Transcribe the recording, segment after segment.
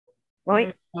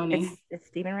Wait, Tony. it's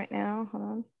Steven right now. Hold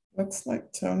on. Looks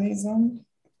like Tony's on,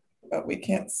 but we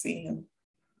can't see him.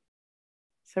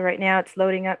 So right now it's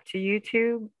loading up to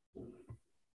YouTube.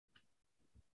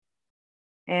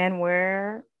 And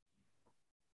we're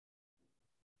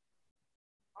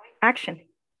action.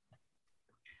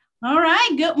 All right.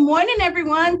 Good morning,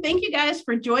 everyone. Thank you guys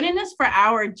for joining us for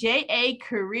our JA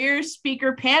Career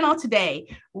Speaker panel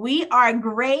today. We are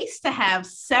graced to have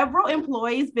several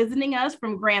employees visiting us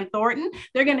from Grant Thornton.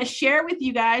 They're going to share with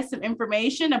you guys some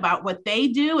information about what they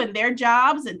do and their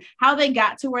jobs and how they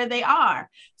got to where they are.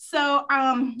 So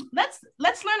let's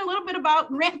learn a little bit about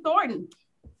Grant Thornton.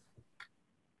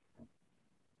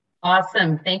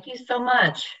 Awesome. Thank you so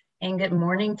much. And good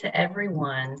morning to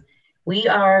everyone. We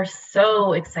are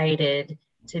so excited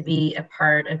to be a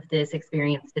part of this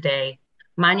experience today.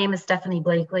 My name is Stephanie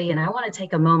Blakely, and I want to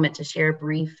take a moment to share a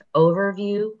brief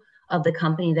overview of the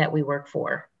company that we work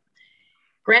for.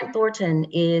 Grant Thornton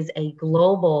is a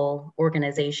global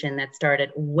organization that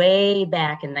started way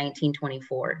back in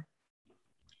 1924.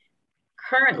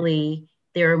 Currently,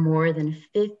 there are more than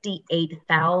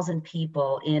 58,000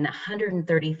 people in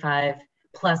 135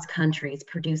 plus countries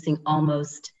producing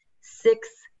almost 6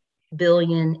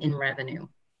 billion in revenue.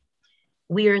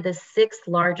 We are the sixth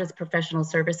largest professional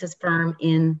services firm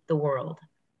in the world.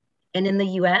 And in the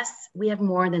US, we have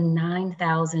more than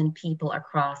 9,000 people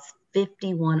across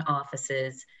 51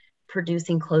 offices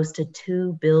producing close to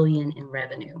 2 billion in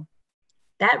revenue.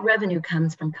 That revenue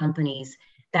comes from companies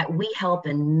that we help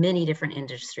in many different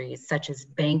industries, such as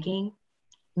banking,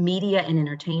 media and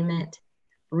entertainment,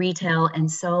 retail, and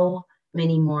so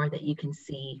many more that you can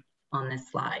see on this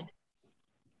slide.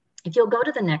 If you'll go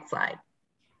to the next slide,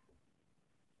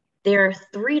 there are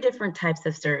 3 different types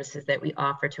of services that we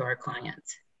offer to our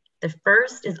clients. The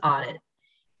first is audit.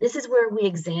 This is where we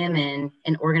examine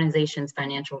an organization's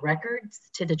financial records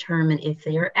to determine if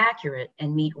they are accurate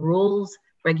and meet rules,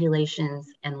 regulations,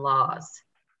 and laws.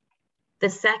 The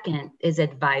second is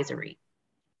advisory.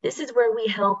 This is where we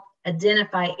help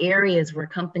identify areas where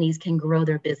companies can grow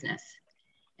their business.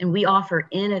 And we offer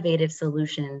innovative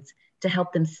solutions to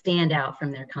help them stand out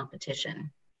from their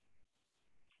competition.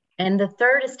 And the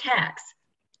third is tax.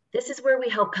 This is where we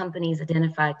help companies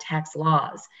identify tax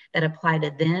laws that apply to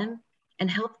them and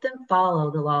help them follow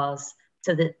the laws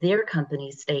so that their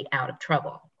companies stay out of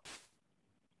trouble.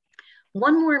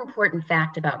 One more important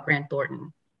fact about Grant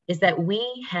Thornton is that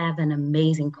we have an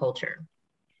amazing culture.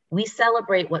 We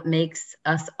celebrate what makes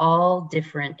us all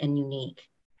different and unique.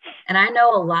 And I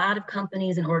know a lot of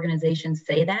companies and organizations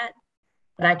say that,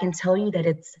 but I can tell you that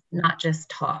it's not just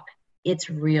talk, it's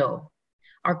real.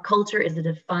 Our culture is a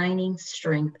defining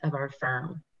strength of our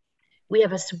firm. We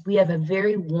have a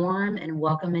very warm and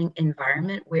welcoming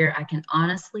environment where I can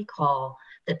honestly call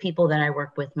the people that I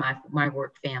work with my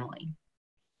work family.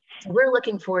 So we're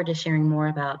looking forward to sharing more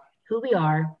about who we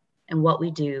are and what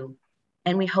we do,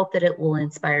 and we hope that it will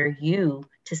inspire you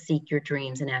to seek your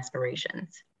dreams and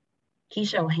aspirations.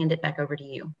 Keisha, I'll hand it back over to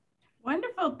you.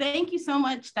 Wonderful. Thank you so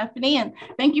much, Stephanie. And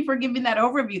thank you for giving that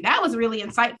overview. That was really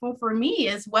insightful for me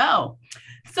as well.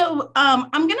 So I'm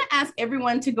going to ask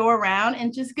everyone to go around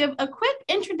and just give a quick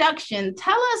introduction.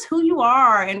 Tell us who you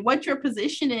are and what your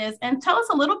position is, and tell us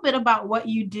a little bit about what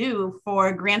you do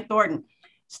for Grant Thornton.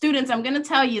 Students, I'm going to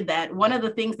tell you that one of the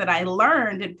things that I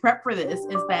learned in prep for this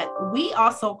is that we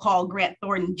also call Grant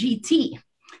Thornton GT.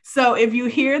 So if you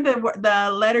hear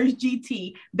the letters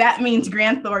GT, that means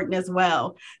Grant Thornton as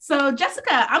well. So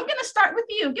Jessica, I'm going to start with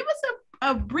you. Give us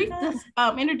a brief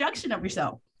introduction of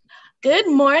yourself. Good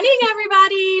morning,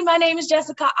 everybody. My name is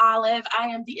Jessica Olive. I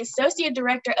am the Associate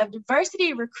Director of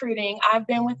Diversity Recruiting. I've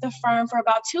been with the firm for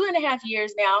about 2.5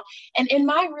 years now. And in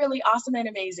my really awesome and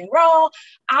amazing role,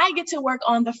 I get to work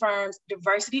on the firm's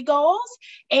diversity goals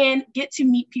and get to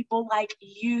meet people like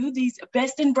you, these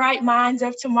best and bright minds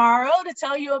of tomorrow, to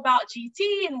tell you about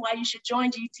GT and why you should join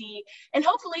GT. And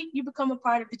hopefully you become a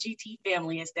part of the GT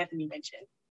family, as Stephanie mentioned.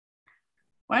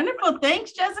 Wonderful.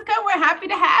 Thanks, Jessica. We're happy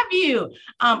to have you.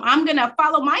 I'm going to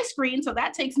follow my screen, so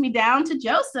that takes me down to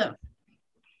Joseph.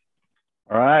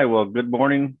 All right. Well, good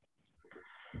morning.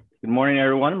 Good morning,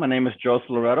 everyone. My name is Joseph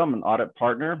Loretto. I'm an audit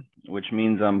partner, which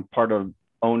means I'm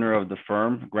owner of the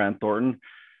firm, Grant Thornton.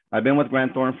 I've been with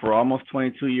Grant Thornton for almost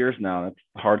 22 years now. That's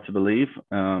hard to believe.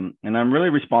 And I'm really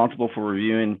responsible for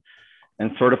reviewing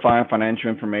and certifying financial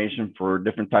information for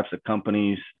different types of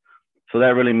companies. So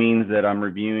that really means that I'm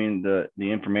reviewing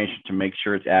the information to make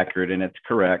sure it's accurate and it's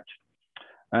correct.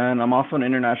 And I'm also an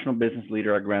international business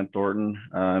leader at Grant Thornton,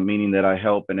 meaning that I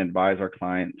help and advise our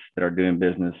clients that are doing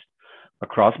business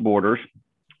across borders,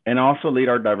 and also lead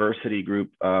our diversity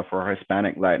group for our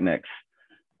Hispanic Latinx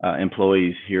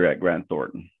employees here at Grant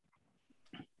Thornton.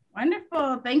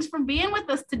 Wonderful. Thanks for being with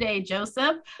us today,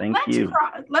 Joseph. Thank you.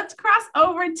 Let's cross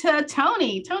over to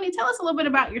Tony. Tony, tell us a little bit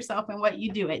about yourself and what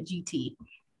you do at GT.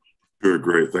 Sure,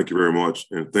 great. Thank you very much.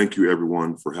 And thank you,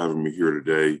 everyone, for having me here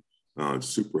today.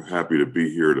 Super happy to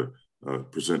be here to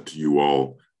present to you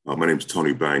all. My name is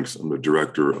Tony Banks. I'm the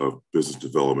Director of Business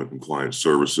Development and Client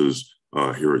Services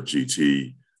here at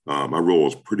GT. My role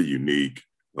is pretty unique.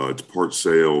 It's part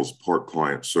sales, part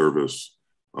client service,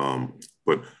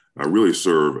 but I really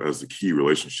serve as the key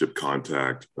relationship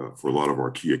contact for a lot of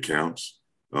our key accounts.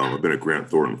 I've been at Grant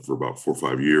Thornton for about 4 or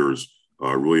 5 years.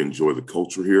 I really enjoy the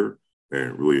culture here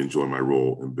and really enjoy my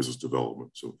role in business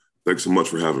development. So thanks so much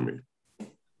for having me.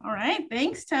 All right.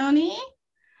 Thanks, Tony.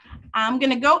 I'm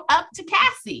going to go up to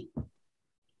Cassie.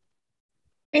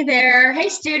 Hey there. Hey,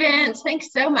 students.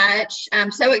 Thanks so much.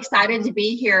 I'm so excited to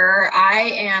be here. I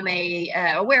am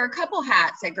wear a couple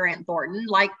hats at Grant Thornton.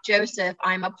 Like Joseph,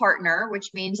 I'm a partner,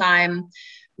 which means I'm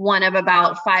one of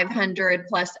about 500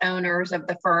 plus owners of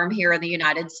the firm here in the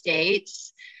United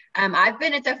States. I've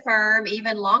been at the firm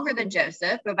even longer than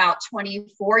Joseph, about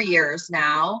 24 years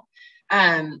now.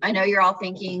 I know you're all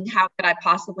thinking, how could I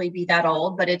possibly be that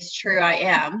old? But it's true, I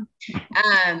am.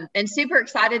 And super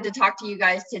excited to talk to you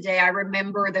guys today. I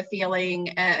remember the feeling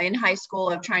in high school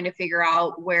of trying to figure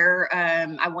out where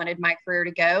I wanted my career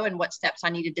to go and what steps I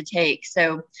needed to take.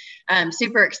 So I'm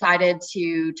super excited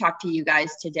to talk to you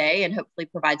guys today and hopefully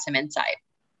provide some insight.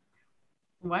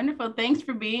 Wonderful. Thanks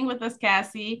for being with us,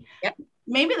 Cassie. Yep.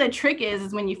 Maybe the trick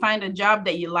is when you find a job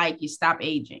that you like, you stop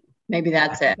aging. Maybe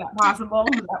that's it. Is that possible?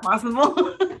 Is that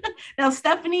possible? Now,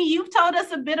 Stephanie, you've told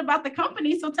us a bit about the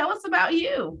company, so tell us about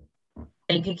you.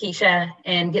 Thank you, Keisha,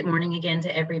 and good morning again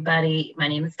to everybody. My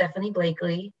name is Stephanie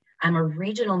Blakely. I'm a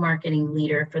regional marketing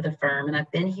leader for the firm, and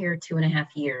I've been here 2.5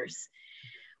 years.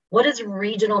 What does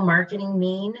regional marketing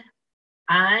mean?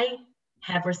 I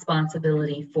have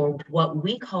responsibility for what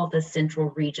we call the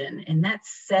Central Region, and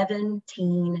that's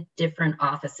 17 different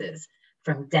offices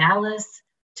from Dallas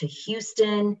to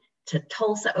Houston, to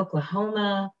Tulsa,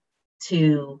 Oklahoma,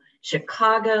 to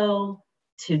Chicago,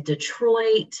 to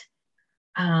Detroit.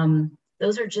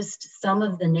 Those are just some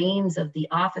of the names of the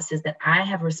offices that I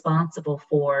have responsible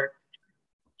for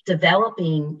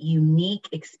developing unique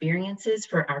experiences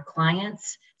for our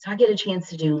clients. So I get a chance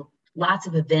to do lots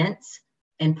of events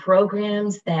and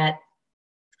programs that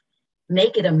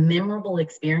make it a memorable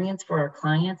experience for our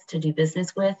clients to do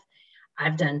business with.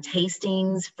 I've done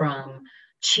tastings from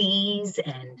cheese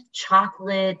and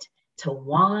chocolate to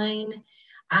wine.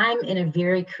 I'm in a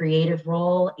very creative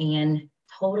role and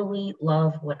totally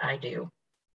love what I do.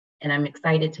 And I'm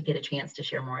excited to get a chance to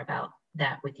share more about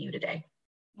that with you today.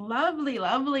 Lovely,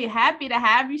 lovely. Happy to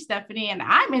have you, Stephanie. And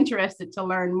I'm interested to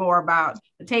learn more about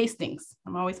the tastings.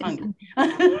 I'm always hungry.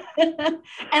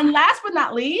 And last but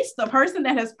not least, the person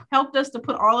that has helped us to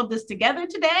put all of this together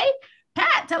today,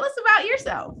 Pat, tell us about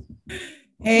yourself.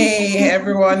 Hey,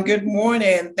 everyone. Good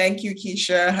morning. Thank you,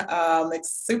 Keisha.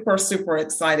 Super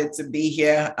excited to be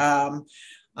here. I'm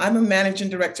a managing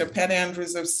director, Pat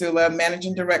Andrews of Sula,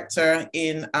 managing director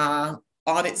in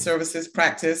audit services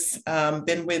practice.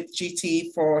 Been with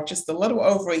GT for just a little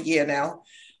over a year now.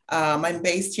 I'm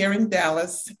based here in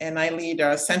Dallas, and I lead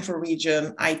our Central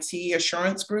Region IT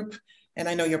Assurance Group. And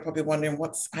I know you're probably wondering,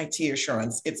 what's IT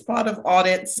assurance? It's part of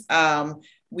audits.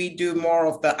 We do more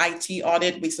of the IT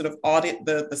audit. We sort of audit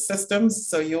the systems.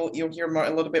 So you'll hear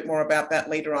a little bit more about that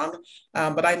later on.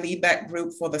 But I lead that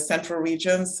group for the Central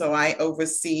Region. So I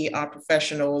oversee our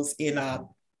professionals in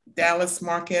Dallas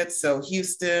market. So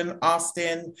Houston,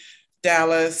 Austin,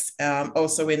 Dallas,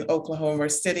 also in Oklahoma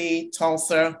City,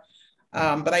 Tulsa.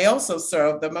 But I also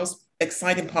serve, the most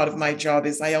exciting part of my job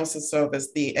is I also serve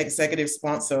as the executive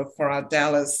sponsor for our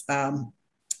Dallas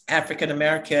African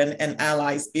American and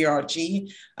Allies BRG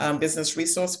Business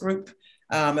Resource Group,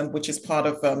 which is part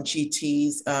of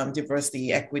GT's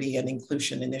Diversity, Equity, and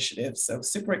Inclusion Initiative. So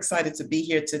super excited to be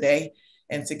here today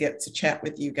and to get to chat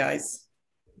with you guys.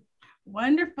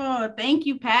 Wonderful. Thank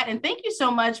you, Pat. And thank you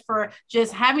so much for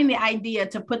just having the idea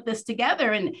to put this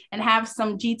together and have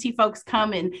some GT folks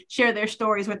come and share their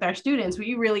stories with our students.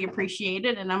 We really appreciate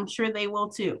it, and I'm sure they will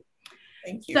too.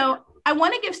 Thank you. So I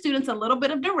want to give students a little bit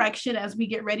of direction as we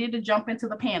get ready to jump into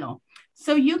the panel.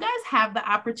 So you guys have the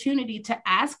opportunity to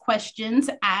ask questions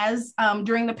as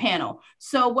during the panel.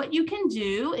 So what you can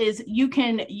do is you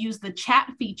can use the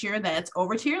chat feature that's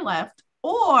over to your left,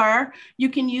 or you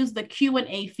can use the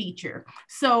Q&A feature.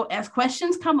 So as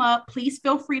questions come up, please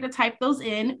feel free to type those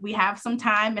in. We have some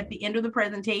time at the end of the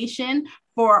presentation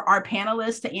for our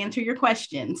panelists to answer your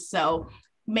questions. So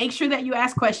make sure that you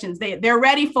ask questions. They're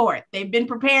ready for it. They've been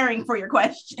preparing for your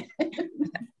question.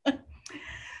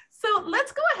 So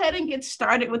let's go ahead and get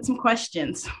started with some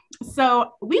questions.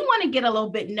 So we want to get a little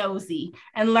bit nosy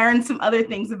and learn some other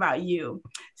things about you.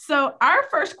 So our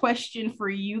first question for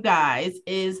you guys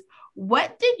is,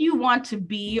 what did you want to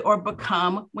be or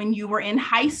become when you were in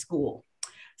high school?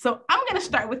 So I'm going to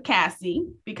start with Cassie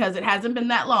because it hasn't been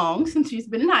that long since she's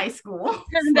been in high school.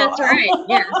 That's right.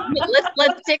 Yeah.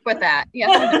 Let's stick with that.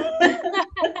 Yeah.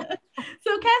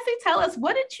 So Cassie, tell us,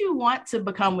 what did you want to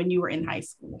become when you were in high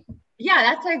school? Yeah,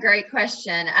 that's a great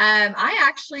question. I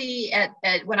actually,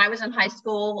 when I was in high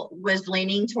school, was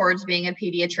leaning towards being a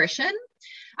pediatrician.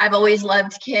 I've always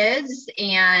loved kids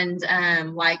and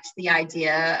liked the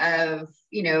idea of,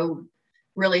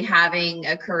 really having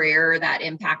a career that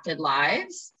impacted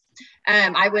lives. I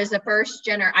am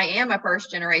a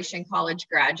first generation college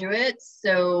graduate.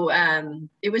 So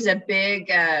it was a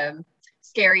big,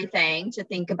 scary thing to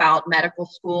think about medical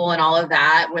school and all of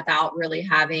that without really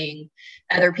having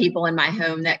other people in my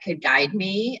home that could guide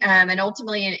me. And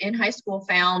ultimately in high school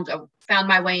found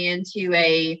my way into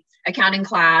a accounting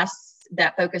class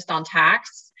that focused on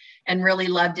tax and really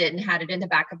loved it and had it in the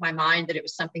back of my mind that it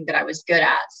was something that I was good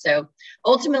at. So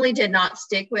ultimately did not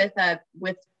stick with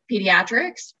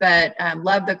pediatrics, but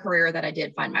loved the career that I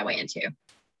did find my way into.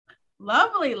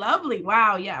 Lovely, lovely.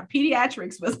 Wow. Yeah.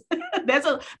 Pediatrics was, that's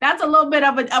a little bit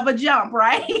of a jump,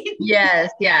 right?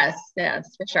 Yes,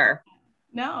 for sure.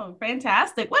 No,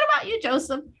 fantastic. What about you,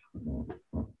 Joseph?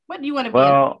 What do you want to be?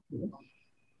 Well,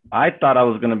 I thought I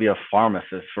was going to be a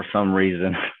pharmacist for some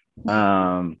reason.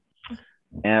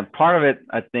 And part of it,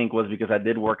 I think, was because I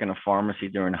did work in a pharmacy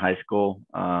during high school.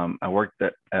 I worked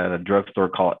at a drugstore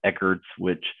called Eckert's,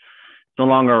 which no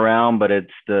longer around, but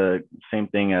it's the same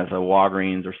thing as a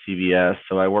Walgreens or CVS.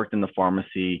 So I worked in the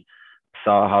pharmacy,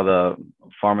 saw how the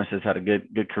pharmacist had a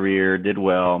good career, did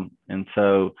well. And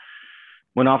so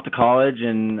went off to college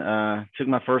and took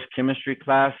my first chemistry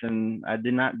class, and I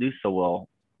did not do so well,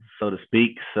 so to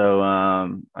speak. So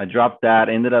I dropped that,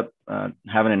 ended up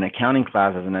having an accounting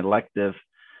class as an elective,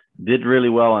 did really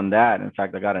well on that. In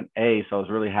fact, I got an A, so I was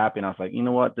really happy. And I was like, you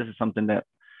know what, this is something that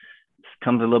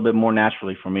comes a little bit more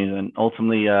naturally for me, and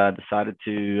ultimately decided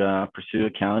to pursue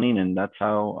accounting, and that's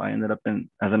how I ended up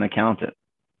as an accountant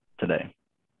today.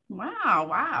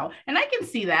 Wow. And I can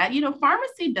see that,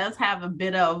 pharmacy does have a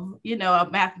bit of, a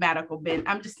mathematical bit.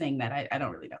 I'm just saying that I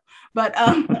don't really know, but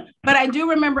I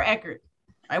do remember Eckert.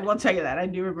 I will tell you that I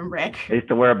do remember Eckert. I used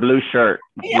to wear a blue shirt,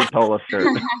 blue polo shirt,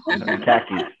 and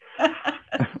khakis.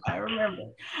 I remember.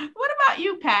 What about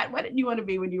you, Pat? What did you want to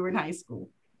be when you were in high school?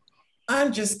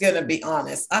 I'm just going to be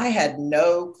honest. I had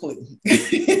no clue.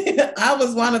 I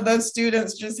was one of those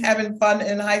students just having fun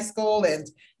in high school and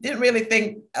didn't really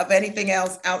think of anything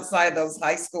else outside those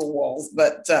high school walls.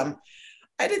 But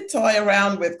I did toy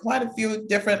around with quite a few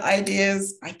different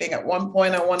ideas. I think at one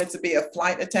point I wanted to be a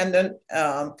flight attendant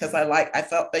because I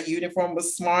felt the uniform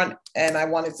was smart and I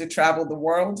wanted to travel the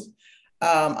world.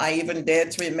 I even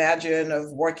dared to imagine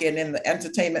of working in the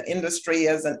entertainment industry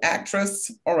as an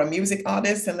actress or a music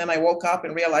artist. And then I woke up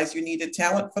and realized you needed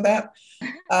talent for that.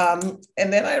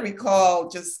 And then I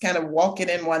recall just kind of walking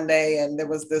in one day and there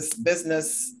was this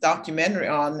business documentary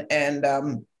on, and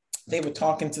they were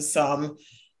talking to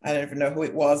I don't even know who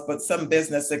it was, but some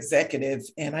business executive.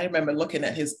 And I remember looking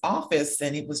at his office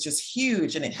and it was just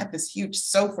huge and it had this huge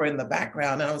sofa in the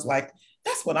background. And I was like,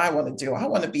 that's what I want to do. I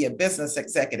want to be a business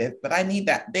executive, but I need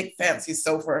that big fancy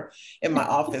sofa in my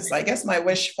office. I guess my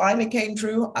wish finally came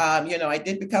true. I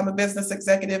did become a business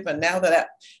executive, and now that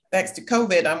thanks to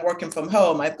COVID, I'm working from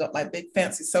home. I've got my big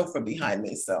fancy sofa behind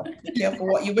me. So be careful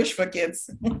what you wish for, kids.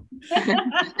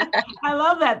 I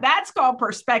love that. That's called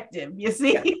perspective. You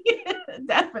see, yeah.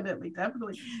 Definitely.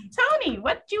 Tony,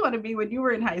 what did you want to be when you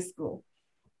were in high school?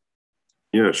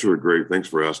 Yeah, sure. Great. Thanks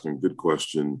for asking. Good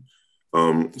question.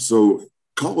 So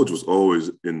college was always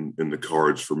in the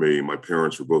cards for me. My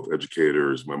parents were both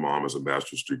educators. My mom has a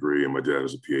master's degree and my dad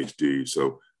has a PhD.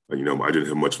 So, I didn't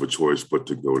have much of a choice but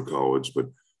to go to college. But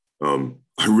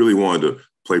I really wanted to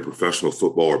play professional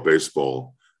football or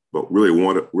baseball. But really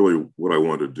what I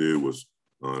wanted to do was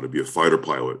to be a fighter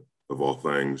pilot of all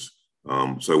things.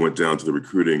 So I went down to the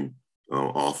recruiting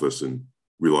office and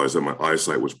realized that my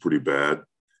eyesight was pretty bad.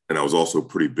 And I was also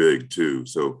pretty big too.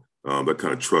 So that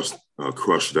kind of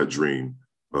crushed that dream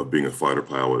of being a fighter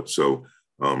pilot. So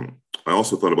I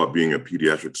also thought about being a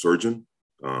pediatric surgeon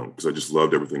because I just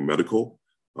loved everything medical.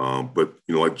 But,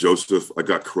 like Joseph, I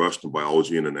got crushed in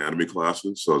biology and anatomy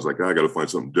classes. So I was like, I got to find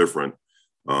something different.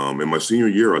 In my senior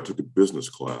year, I took a business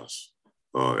class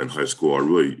in high school. I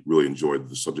really, really enjoyed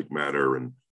the subject matter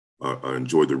and I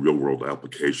enjoyed the real world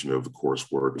application of the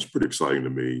coursework. It's pretty exciting to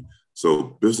me.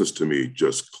 So business to me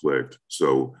just clicked.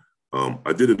 So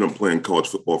I did end up playing college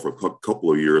football for a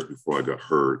couple of years before I got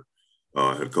hurt.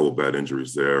 I had a couple of bad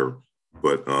injuries there.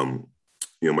 But,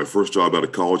 my first job out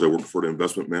of college, I worked for an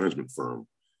investment management firm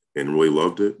and really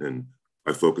loved it. And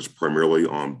I focused primarily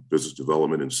on business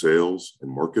development and sales and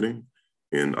marketing.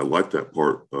 And I liked that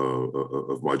part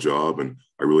of my job. And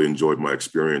I really enjoyed my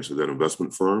experience at that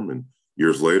investment firm. And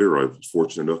years later, I was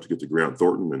fortunate enough to get to Grant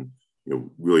Thornton and,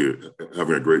 really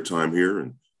having a great time here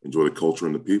and enjoy the culture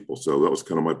and the people. So that was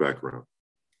kind of my background.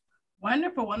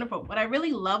 Wonderful, wonderful. What I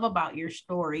really love about your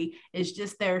story is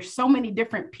just there's so many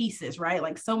different pieces, right?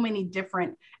 Like so many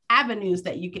different avenues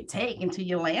that you could take until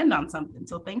you land on something.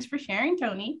 So thanks for sharing,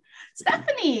 Tony.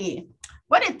 Stephanie,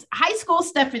 what did high school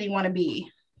Stephanie want to be?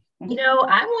 I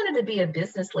wanted to be a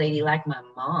business lady like my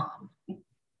mom.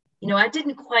 I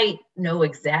didn't quite know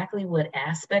exactly what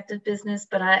aspect of business,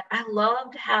 but I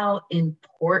loved how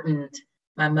important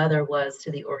my mother was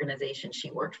to the organization she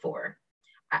worked for.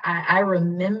 I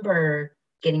remember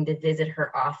getting to visit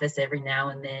her office every now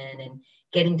and then and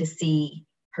getting to see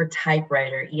her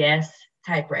typewriter. Yes,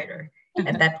 typewriter.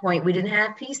 At that point, we didn't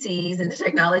have PCs and the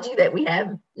technology that we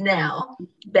have now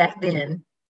back then,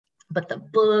 but the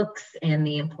books and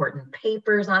the important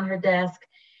papers on her desk.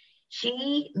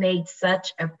 She made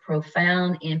such a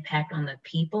profound impact on the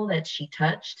people that she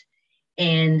touched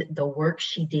and the work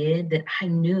she did that I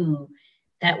knew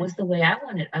that was the way I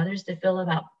wanted others to feel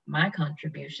about my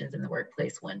contributions in the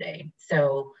workplace one day.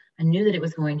 So I knew that it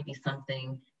was going to be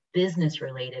something business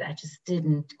related. I just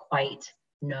didn't quite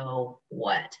know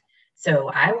what. So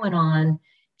I went on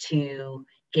to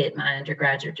get my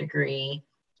undergraduate degree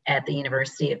at the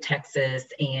University of Texas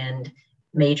and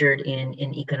majored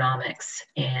in economics.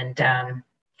 And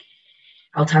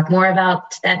I'll talk more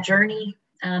about that journey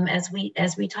as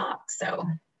we talk. So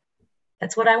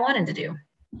that's what I wanted to do.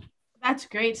 That's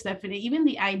great, Stephanie. Even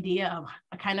the idea of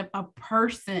a kind of a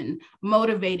person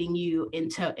motivating you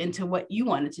into what you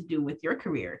wanted to do with your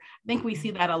career. I think we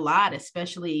see that a lot,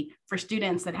 especially for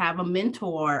students that have a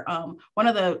mentor. One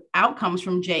of the outcomes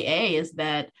from JA is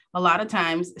that a lot of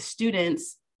times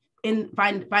students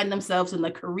find themselves in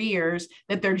the careers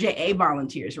that their JA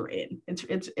volunteers were in.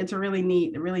 It's a really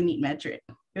neat metric.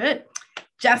 Good.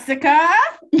 Jessica.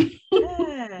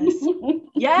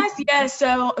 Yes.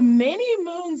 So many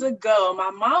moons ago, my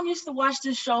mom used to watch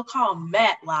this show called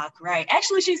Matlock, right?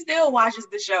 Actually, she still watches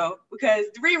the show because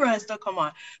the reruns still come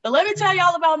on. But let me tell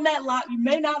y'all about Matlock. You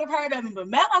may not have heard of him, but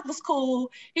Matlock was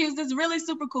cool. He was this really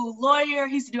super cool lawyer.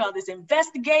 He used to do all this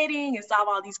investigating and solve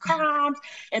all these crimes.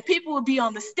 And people would be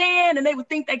on the stand and they would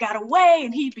think they got away.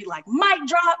 And he'd be like, mic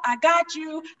drop, I got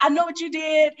you. I know what you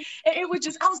did. And it would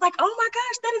I was like, oh my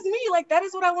gosh, that is me. Like, that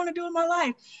is what I want to do in my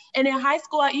life. And in high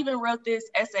school, I even wrote this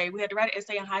essay. We had to write an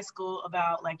essay in high school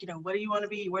about what do you want to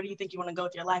be? Where do you think you want to go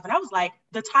with your life? And I was like,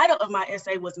 the title of my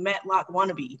essay was Matlock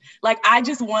Wannabe. Like, I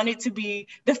just wanted to be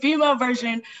the female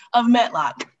version of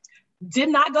Matlock. Did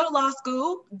not go to law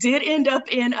school, did end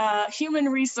up in human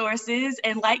resources,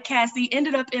 and like Cassie,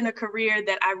 ended up in a career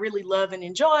that I really love and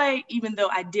enjoy, even though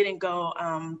I didn't go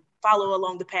follow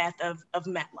along the path of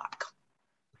Matlock.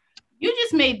 You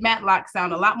just made Matlock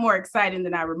sound a lot more exciting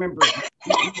than I remember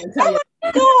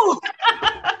it. Cool.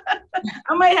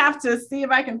 I might have to see if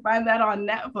I can find that on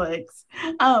Netflix.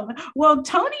 Well,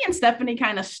 Tony and Stephanie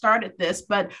kind of started this,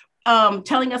 but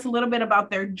telling us a little bit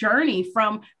about their journey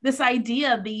from this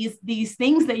idea, these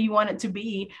things that you wanted to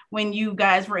be when you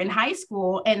guys were in high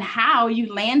school and how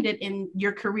you landed in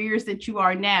your careers that you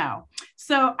are now.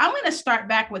 So I'm going to start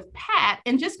back with Pat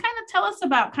and just kind of tell us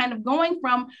about kind of going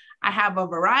from, I have a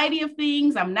variety of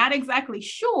things, I'm not exactly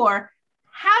sure.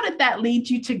 How did that lead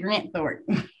you to Grant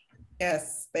Thornton?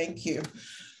 Yes, thank you.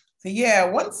 So yeah,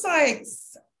 once I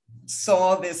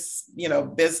saw this,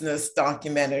 business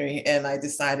documentary, and I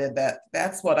decided that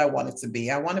that's what I wanted to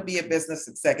be. I want to be a business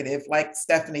executive. Like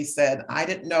Stephanie said, I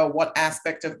didn't know what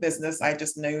aspect of business. I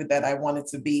just knew that I wanted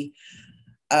to be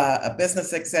a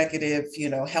business executive,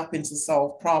 helping to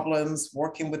solve problems,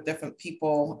 working with different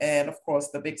people, and of course,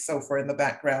 the big sofa in the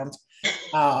background.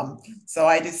 So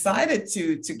I decided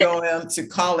to go into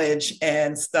college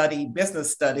and study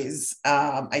business studies.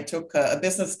 I took a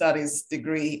business studies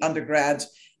degree, undergrad,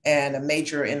 and a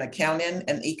major in accounting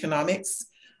and economics.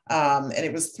 And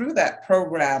it was through that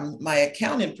program, my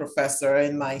accounting professor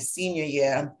in my senior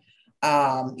year,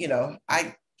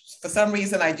 for some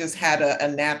reason, I just had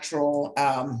a natural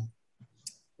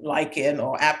liking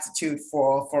or aptitude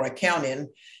for accounting.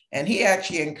 And he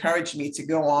actually encouraged me to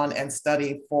go on and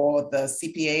study for the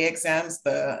CPA exams,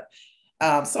 the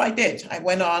So I did. I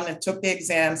went on and took the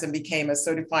exams and became a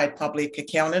certified public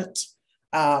accountant.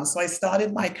 So I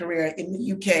started my career in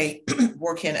the UK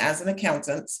working as an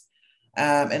accountant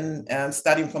and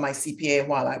studying for my CPA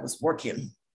while I was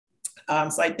working.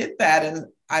 So I did that, and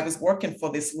I was working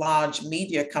for this large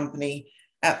media company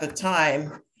at the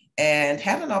time and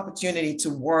had an opportunity to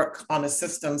work on a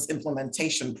systems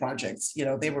implementation project. You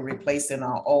know, they were replacing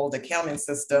our old accounting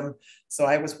system. So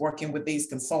I was working with these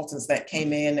consultants that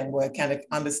came in and were kind of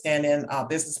understanding our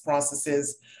business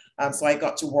processes. So I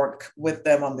got to work with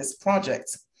them on this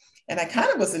project. And I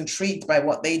kind of was intrigued by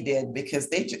what they did because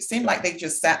they just seemed like they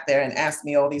just sat there and asked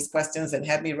me all these questions and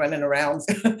had me running around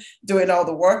doing all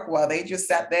the work while they just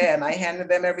sat there and I handed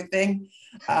them everything.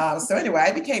 So anyway,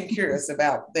 I became curious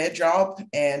about their job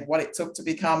and what it took to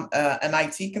become an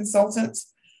IT consultant.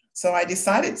 So I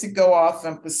decided to go off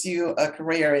and pursue a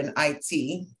career in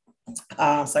IT.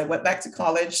 So I went back to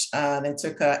college and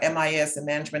took a MIS and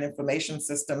Management Information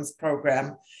Systems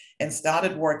program and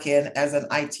started working as an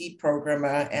IT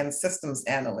programmer and systems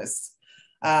analyst.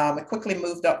 I quickly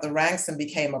moved up the ranks and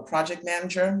became a project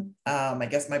manager. I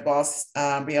guess my boss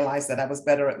realized that I was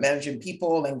better at managing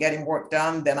people and getting work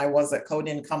done than I was at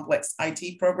coding complex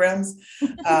IT programs.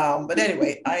 But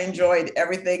anyway, I enjoyed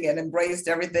everything and embraced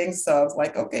everything. So I was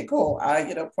like, okay, cool.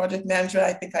 Project manager,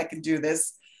 I think I can do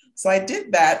this. So I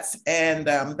did that, and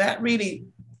that really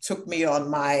took me on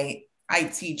my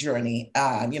IT journey.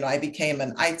 I became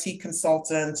an IT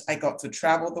consultant. I got to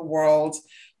travel the world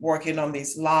working on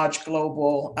these large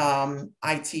global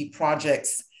IT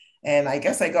projects. And I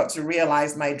guess I got to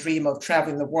realize my dream of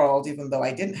traveling the world, even though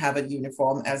I didn't have a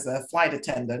uniform as a flight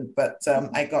attendant. But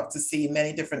I got to see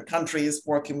many different countries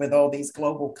working with all these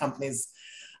global companies.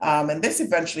 And this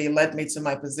eventually led me to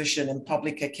my position in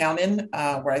public accounting,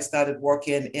 where I started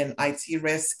working in IT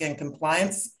risk and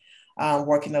compliance,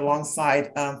 working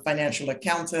alongside financial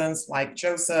accountants like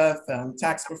Joseph,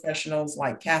 tax professionals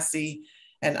like Cassie,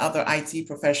 and other IT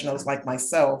professionals like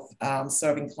myself,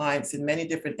 serving clients in many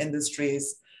different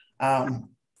industries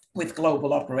with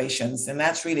global operations. And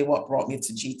that's really what brought me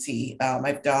to GT.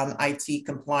 I've done IT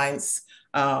compliance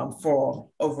for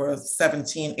over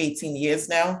 17, 18 years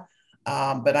now.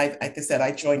 But like I said,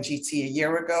 I joined GT a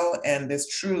year ago, and this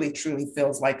truly, truly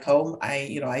feels like home.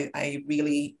 I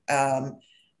really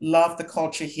love the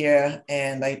culture here,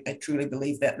 and I truly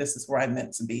believe that this is where I'm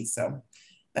meant to be. So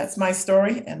that's my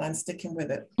story, and I'm sticking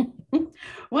with it.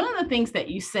 One of the things that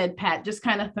you said, Pat, just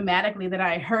kind of thematically that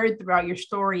I heard throughout your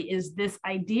story is this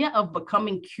idea of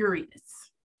becoming curious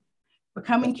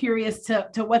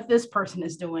to what this person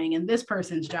is doing and this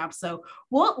person's job. So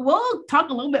we'll talk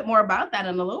a little bit more about that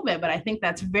in a little bit, but I think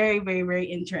that's very, very, very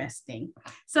interesting.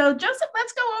 So Joseph,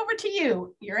 let's go over to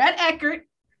you. You're at Eckerd.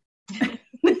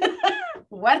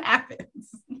 What happens?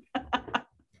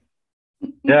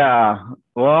 Yeah,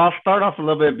 well, I'll start off a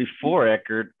little bit before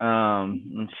Eckerd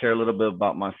and share a little bit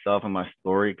about myself and my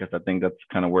story, because I think that's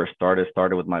kind of where it started. It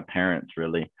started with my parents,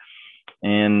 really.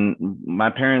 And my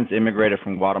parents immigrated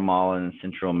from Guatemala in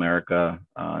Central America.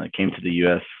 Came to the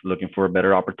U.S. looking for a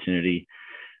better opportunity.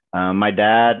 My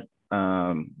dad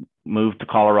moved to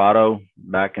Colorado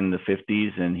back in the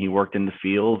 50s, and he worked in the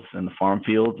fields, in the farm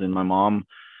fields. And my mom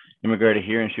immigrated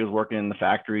here, and she was working in the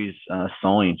factories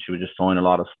sewing. She was just sewing a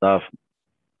lot of stuff.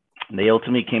 They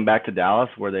ultimately came back to Dallas,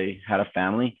 where they had a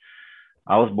family.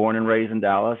 I was born and raised in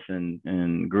Dallas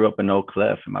and grew up in Oak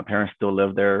Cliff. And my parents still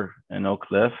live there in Oak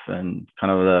Cliff and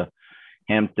kind of the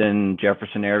Hampton,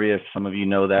 Jefferson area, if some of you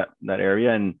know that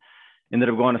area. And ended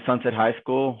up going to Sunset High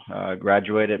School,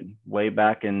 graduated way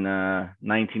back in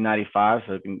 1995.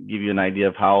 So I can give you an idea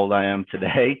of how old I am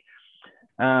today.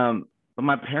 But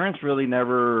my parents really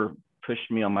never pushed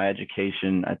me on my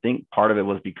education. I think part of it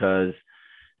was because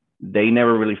they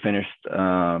never really finished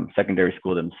secondary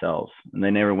school themselves, and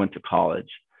they never went to college.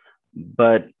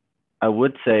 But I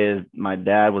would say my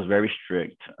dad was very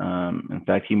strict. In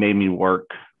fact, he made me work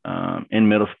in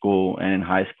middle school and in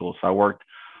high school. So I worked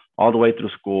all the way through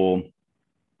school.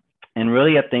 And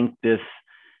really, I think this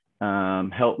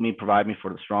helped me, provide me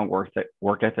for the strong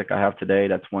work ethic I have today.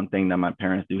 That's one thing that my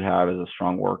parents do have, is a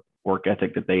strong work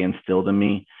ethic that they instilled in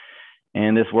me.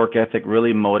 And this work ethic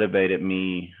really motivated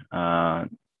me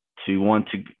to want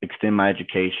to extend my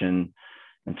education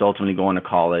and to ultimately go into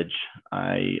college.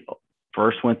 I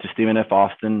first went to Stephen F.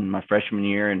 Austin my freshman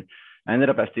year, and I ended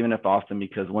up at Stephen F. Austin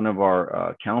because one of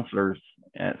our counselors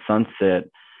at Sunset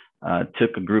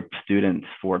took a group of students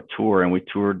for a tour, and we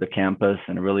toured the campus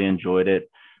and I really enjoyed it.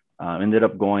 Ended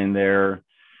up going there.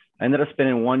 I ended up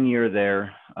spending 1 year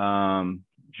there.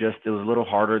 It was a little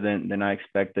harder than I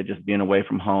expected, just being away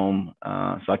from home.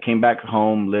 So I came back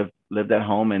home, lived at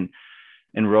home, and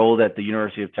enrolled at the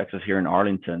University of Texas here in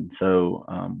Arlington. So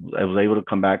I was able to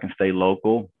come back and stay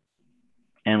local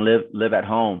and live at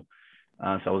home.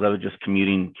 So I was able to just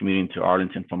commuting to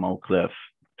Arlington from Oak Cliff.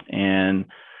 And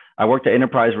I worked at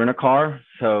Enterprise Rent-A-Car.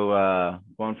 So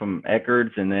going from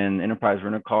Eckerd's and then Enterprise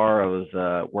Rent-A-Car, I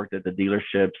was worked at the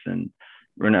dealerships and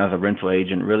as a rental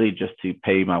agent, really just to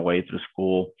pay my way through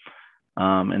school.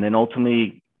 And then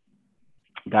ultimately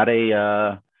got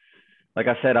like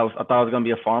I said, I thought I was going to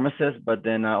be a pharmacist, but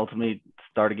then I ultimately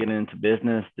started getting into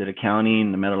business, did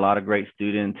accounting, met a lot of great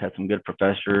students, had some good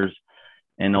professors,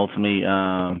 and ultimately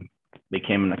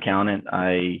became an accountant.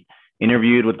 I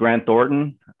interviewed with Grant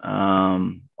Thornton,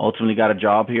 ultimately got a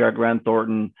job here at Grant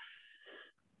Thornton.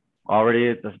 Already,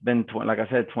 it's been, like I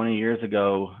said, 20 years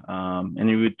ago,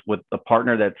 interviewed with a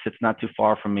partner that sits not too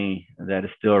far from me that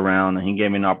is still around, and he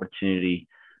gave me an opportunity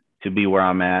to be where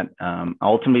I'm at. I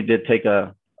ultimately did take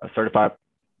a certified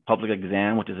public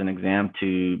exam, which is an exam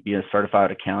to be a certified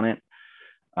accountant.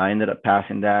 I ended up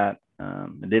passing that.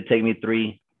 It did take me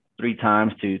three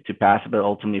times to pass it, but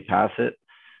ultimately pass it.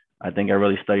 I think I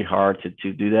really studied hard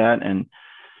to do that. And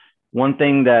one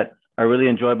thing that I really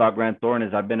enjoy about Grant Thornton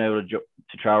is I've been able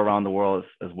to travel around the world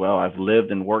as well. I've lived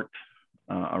and worked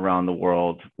around the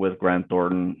world with Grant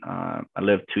Thornton. I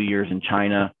lived 2 years in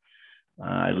China.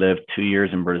 I lived 2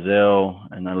 years in Brazil,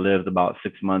 and I lived about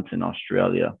 6 months in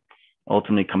Australia,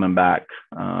 ultimately coming back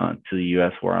to the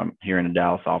US, where I'm here in the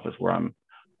Dallas office, where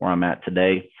I'm at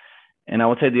today. And I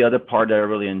would say the other part that I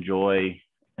really enjoy,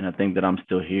 and I think that I'm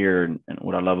still here, and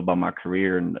what I love about my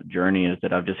career and journey, is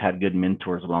that I've just had good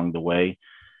mentors along the way,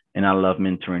 and I love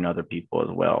mentoring other people as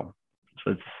well.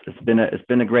 So it's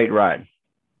been a great ride.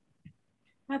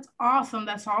 That's awesome.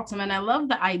 That's awesome. And I love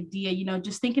the idea,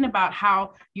 just thinking about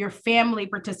how your family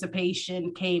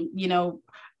participation came,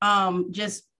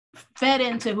 just fed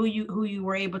into who you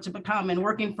were able to become, and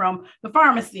working from the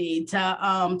pharmacy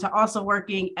to also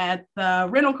working at the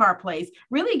rental car place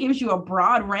really gives you a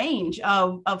broad range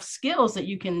of skills that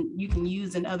you can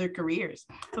use in other careers.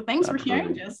 So thanks for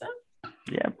sharing, Joseph.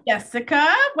 Yeah.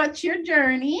 Jessica, what's your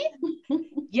journey?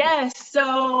 Yes.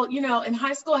 So, in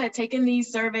high school, I had taken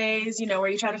these surveys, where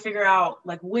you try to figure out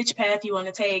like which path you want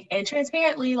to take. And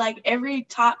transparently, like every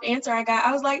top answer I got,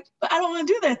 I was like, but I don't want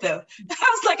to do that though.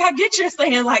 I was like, I get you're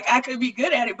saying like I could be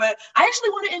good at it, but I actually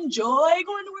want to enjoy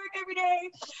going to work every day.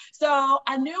 So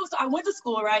I went to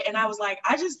school, right? And I was like,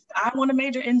 I want to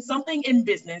major in something in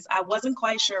business. I wasn't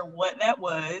quite sure what that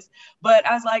was, but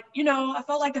I was like, I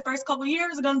felt like the first couple of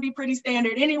years are going to be pretty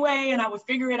standard anyway, and I would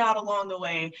figure it out along the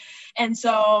way. And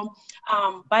so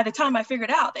by the time I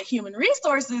figured out that human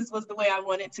resources was the way I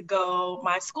wanted to go,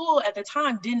 my school at the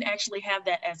time didn't actually have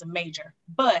that as a major,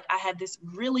 but I had this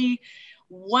really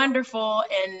wonderful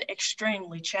and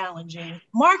extremely challenging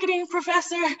marketing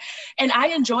professor. And I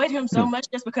enjoyed him so much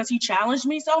just because he challenged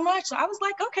me so much. So I was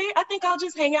like, okay, I think I'll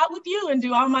just hang out with you and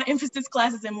do all my emphasis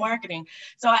classes in marketing.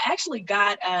 So I actually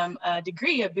got a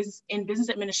degree in business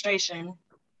administration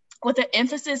with an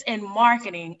emphasis in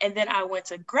marketing. And then I went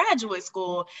to graduate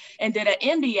school and did an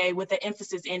MBA with an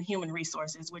emphasis in human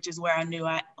resources, which is where I knew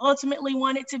I ultimately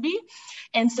wanted to be.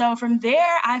 And so from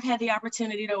there, I've had the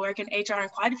opportunity to work in HR in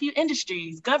quite a few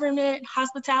industries: government,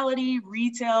 hospitality,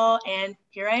 retail, and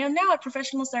here I am now at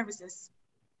professional services.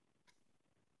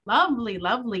 Lovely,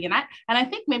 lovely. And I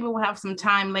think maybe we'll have some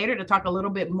time later to talk a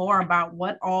little bit more about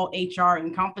what all HR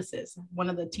encompasses. One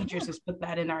of the teachers has put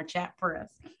that in our chat for us.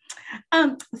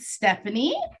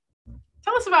 Stephanie,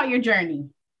 tell us about your journey.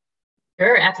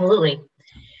 Sure, absolutely.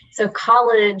 So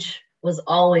college was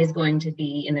always going to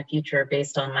be in the future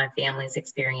based on my family's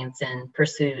experience and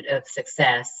pursuit of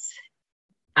success.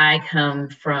 I come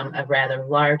from a rather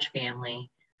large family.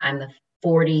 I'm the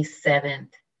 47th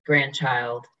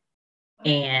grandchild,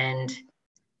 and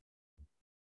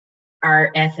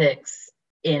our ethics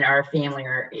in our family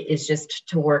is just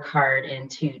to work hard and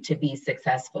to be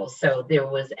successful. So there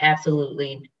was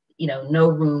absolutely, no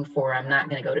room for I'm not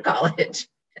going to go to college.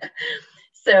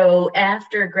 So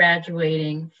after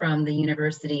graduating from the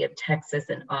University of Texas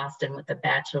in Austin with a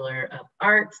Bachelor of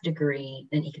Arts degree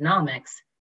in economics,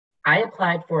 I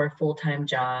applied for a full-time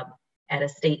job at a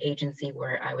state agency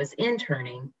where I was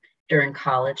interning during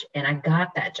college, and I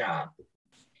got that job.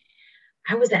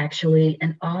 I was actually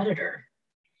an auditor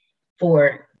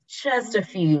for just a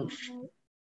few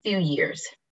years.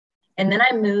 And then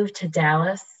I moved to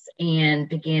Dallas and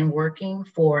began working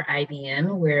for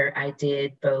IBM, where I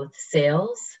did both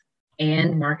sales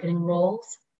and marketing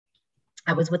roles.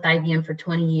 I was with IBM for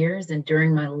 20 years, and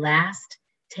during my last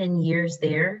 10 years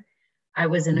there, I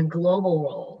was in a global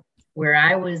role where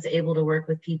I was able to work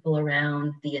with people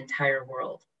around the entire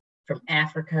world, from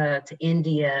Africa to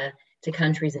India to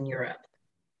countries in Europe.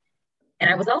 And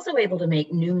I was also able to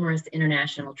make numerous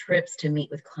international trips to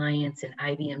meet with clients and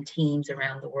IBM teams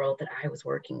around the world that I was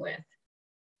working with.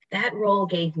 That role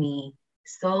gave me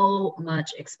so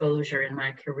much exposure in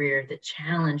my career that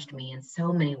challenged me in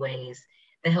so many ways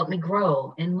that helped me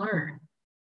grow and learn.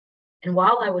 And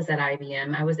while I was at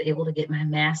IBM, I was able to get my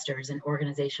master's in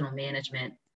organizational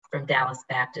management from Dallas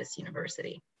Baptist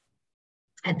University.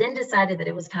 I then decided that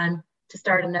it was time to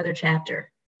start another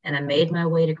chapter, and I made my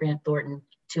way to Grant Thornton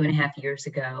 2.5 years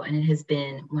ago, and it has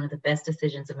been one of the best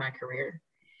decisions of my career.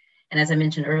 And as I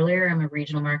mentioned earlier, I'm a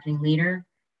regional marketing leader.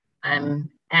 I'm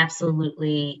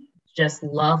absolutely just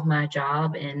love my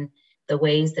job and the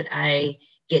ways that I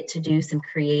get to do some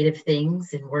creative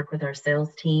things and work with our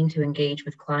sales team to engage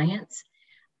with clients.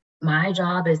 My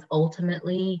job is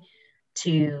ultimately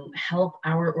to help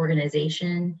our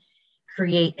organization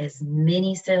create as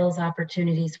many sales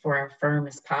opportunities for our firm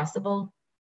as possible.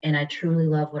 And I truly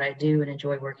love what I do and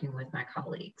enjoy working with my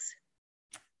colleagues.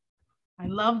 I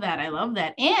love that. I love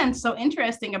that. And so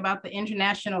interesting about the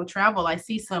international travel. I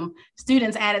see some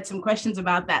students added some questions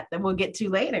about that we'll get to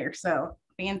later. So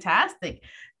fantastic.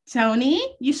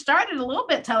 Tony, you started a little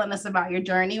bit telling us about your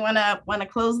journey. Want to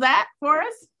close that for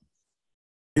us?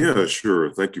 Yeah,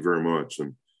 sure. Thank you very much.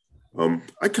 And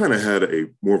I kind of had a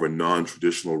more of a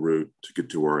non-traditional route to get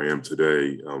to where I am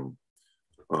today.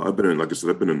 I've been in, like I said,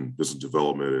 I've been in business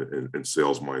development and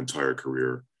sales my entire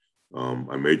career.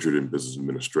 I majored in business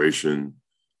administration.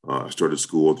 I started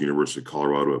school at the University of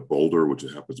Colorado at Boulder, which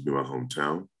happens to be my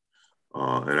hometown.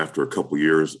 And after a couple of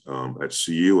years at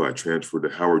CU, I transferred to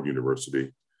Howard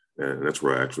University, and that's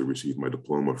where I actually received my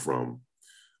diploma from.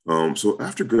 So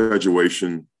after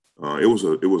graduation, it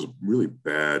was really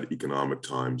bad economic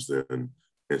times then,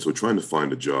 and so trying to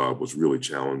find a job was really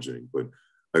challenging. But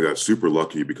I got super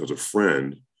lucky because a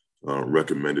friend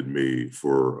recommended me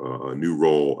for a new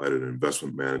role at an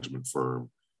investment management firm.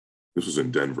 This was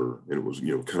in Denver, and it was,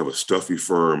 kind of a stuffy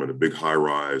firm and a big high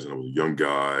rise. And I was a young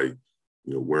guy,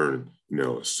 wearing,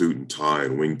 a suit and tie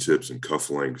and wingtips and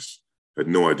cufflinks. Had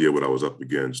no idea what I was up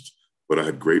against, but I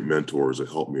had great mentors that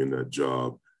helped me in that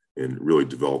job and really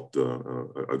developed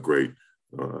a great,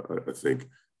 I think,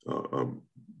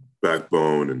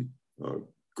 backbone and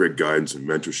great guidance and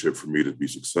mentorship for me to be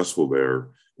successful there.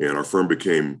 And our firm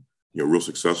became, real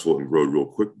successful and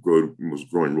was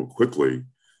growing real quickly.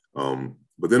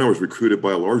 But then I was recruited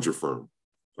by a larger firm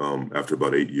after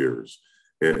about 8 years.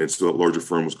 And so that larger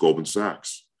firm was Goldman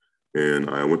Sachs. And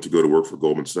I went to go to work for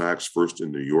Goldman Sachs, first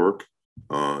in New York.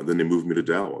 Then they moved me to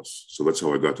Dallas. So that's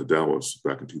how I got to Dallas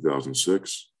back in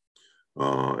 2006.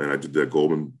 And I did that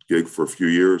Goldman gig for a few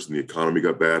years, and the economy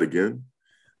got bad again.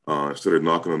 I started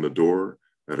knocking on the door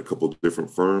at a couple of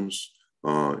different firms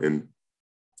and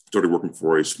started working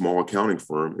for a small accounting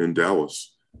firm in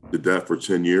Dallas. Did that for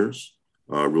 10 years.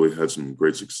 Really had some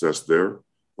great success there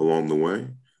along the way.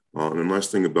 And the nice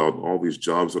thing about all these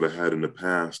jobs that I had in the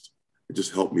past, it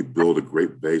just helped me build a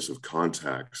great base of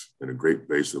contacts and a great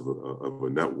base of a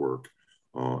network,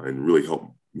 and really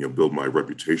help build my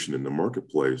reputation in the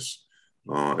marketplace.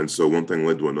 And so one thing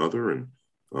led to another, and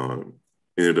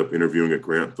ended up interviewing at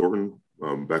Grant Thornton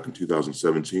back in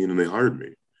 2017, and they hired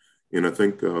me. And I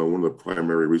think one of the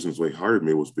primary reasons they hired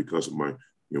me was because of my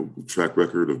track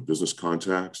record of business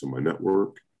contacts and my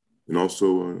network, and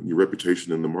also your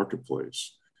reputation in the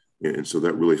marketplace. And so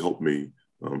that really helped me,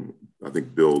 I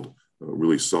think, build a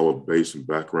really solid base and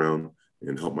background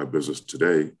and help my business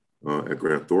today at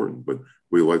Grant Thornton. But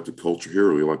we like the culture here,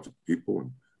 really like the people,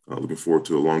 and looking forward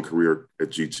to a long career at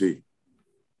GT.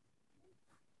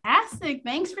 Fantastic.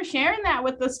 Thanks for sharing that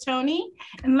with us, Tony.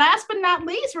 And last but not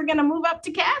least, we're going to move up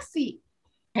to Cassie.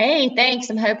 Hey, thanks.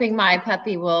 I'm hoping my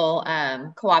puppy will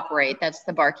cooperate. That's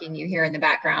the barking you hear in the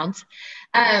background.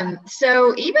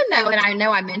 So even though, and I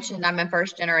know I mentioned I'm a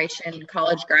first generation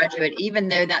college graduate, even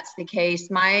though that's the case,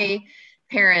 my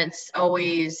parents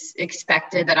always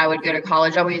expected that I would go to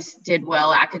college, always did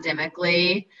well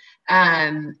academically.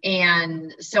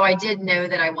 And so I did know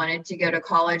that I wanted to go to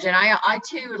college. And I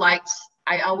too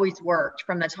I always worked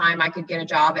from the time I could get a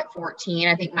job at 14.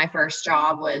 I think my first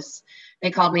job was,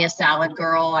 they called me a salad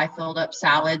girl. I filled up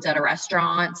salads at a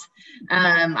restaurant.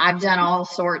 I've done all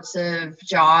sorts of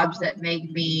jobs that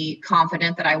made me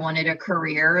confident that I wanted a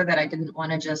career, that I didn't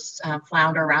want to just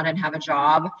flounder around and have a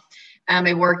job.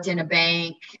 I worked in a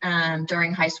bank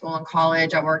during high school and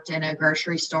college. I worked in a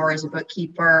grocery store as a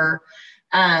bookkeeper.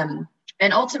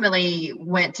 And ultimately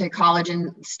went to college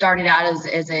and started out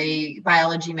as a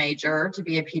biology major to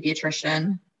be a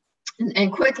pediatrician.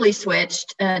 and quickly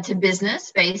switched to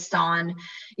business based on,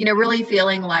 really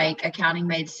feeling like accounting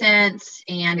made sense.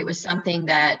 And it was something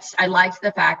that I liked,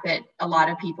 the fact that a lot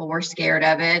of people were scared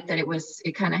of it, that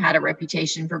it kind of had a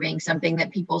reputation for being something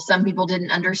that some people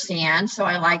didn't understand. So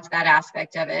I liked that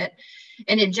aspect of it.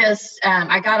 And it just,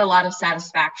 I got a lot of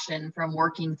satisfaction from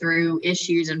working through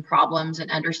issues and problems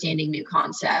and understanding new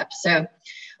concepts. So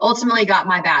ultimately got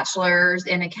my bachelor's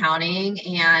in accounting.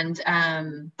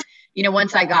 And,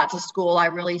 once I got to school, I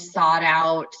really sought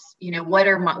out, what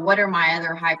are my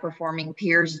other high performing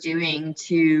peers doing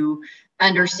to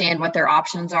understand what their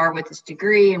options are with this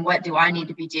degree, and what do I need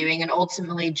to be doing, and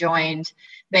ultimately joined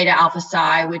Beta Alpha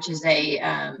Psi, which is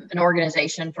an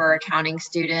organization for accounting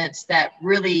students that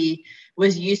really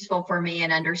was useful for me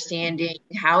in understanding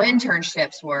how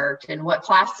internships worked and what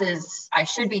classes I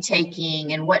should be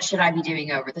taking and what should I be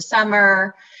doing over the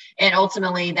summer. And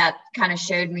ultimately that kind of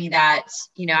showed me that,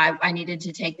 I needed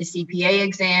to take the CPA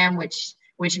exam, which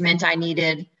meant I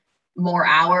needed more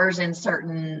hours in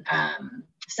certain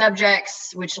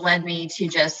subjects, which led me to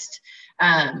just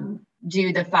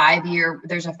do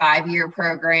there's a 5-year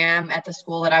program at the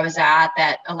school that I was at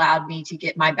that allowed me to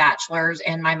get my bachelor's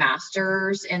and my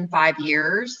master's in 5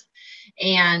 years,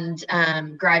 and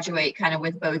graduate kind of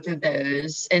with both of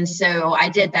those. And so I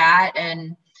did that,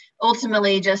 and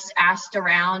ultimately just asked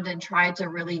around and tried to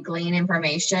really glean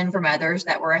information from others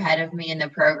that were ahead of me in the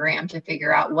program to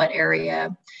figure out what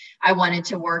area I wanted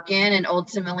to work in, and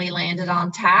ultimately landed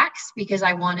on tax because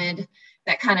I wanted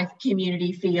that kind of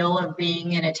community feel of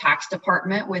being in a tax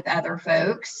department with other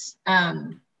folks.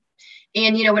 And,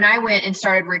 when I went and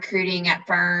started recruiting at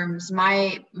firms,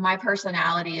 my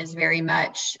personality is very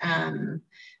much,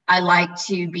 I like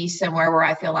to be somewhere where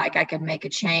I feel like I can make a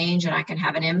change and I can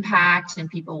have an impact and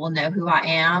people will know who I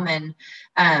am. And,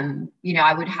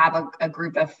 I would have a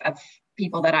group of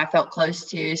people that I felt close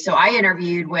to. So I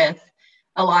interviewed with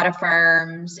a lot of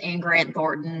firms and Grant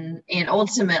Thornton, and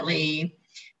ultimately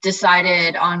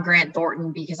decided on Grant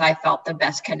Thornton because I felt the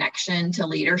best connection to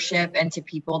leadership and to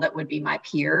people that would be my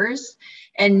peers,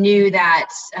 and knew that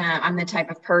I'm the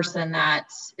type of person that,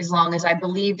 as long as I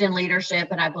believed in leadership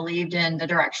and I believed in the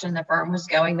direction the firm was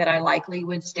going, that I likely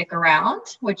would stick around,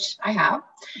 which I have.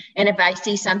 And if I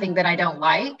see something that I don't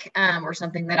like or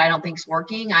something that I don't think is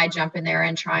working, I jump in there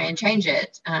and try and change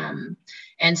it.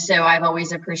 And so I've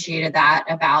always appreciated that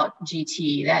about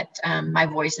GT, that my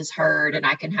voice is heard and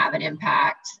I can have an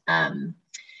impact.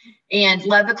 And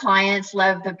love the clients,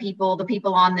 love the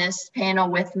people on this panel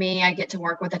with me. I get to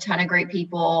work with a ton of great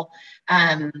people.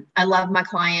 I love my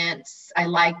clients. I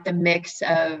like the mix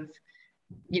of,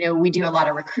 we do a lot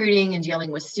of recruiting and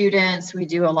dealing with students. We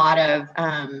do a lot of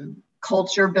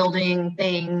culture building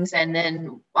things, and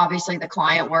then obviously the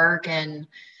client work and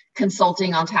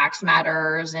consulting on tax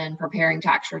matters and preparing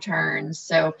tax returns.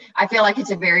 So I feel like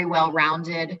it's a very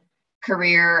well-rounded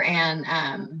career. And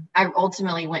I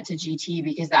ultimately went to GT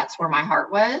because that's where my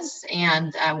heart was,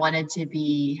 and I wanted to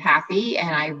be happy, and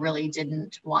I really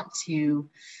didn't want to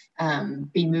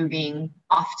be moving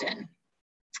often.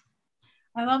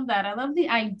 I love that. I love the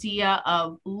idea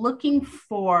of looking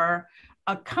for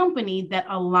a company that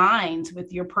aligns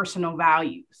with your personal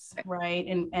values, right?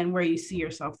 And where you see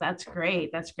yourself. That's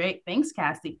great. That's great. Thanks,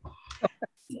 Cassie.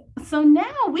 So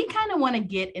now we kind of want to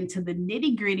get into the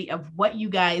nitty gritty of what you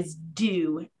guys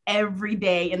do every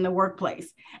day in the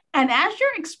workplace. And as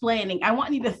you're explaining, I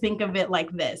want you to think of it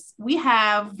like this. We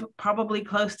have probably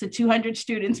close to 200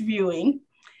 students viewing,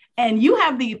 and you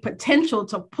have the potential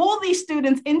to pull these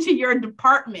students into your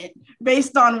department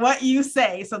based on what you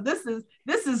say. So this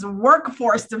is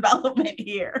workforce development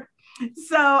here.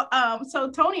 So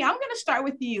Tony, I'm going to start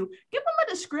with you. Give them a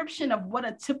description of what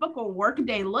a typical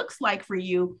workday looks like for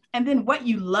you, and then what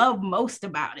you love most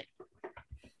about it.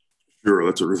 Sure,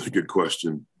 that's a really good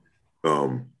question.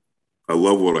 I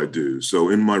love what I do. So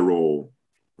in my role,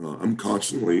 I'm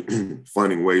constantly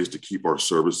finding ways to keep our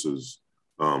services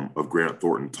of Grant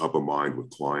Thornton top of mind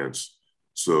with clients.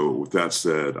 So with that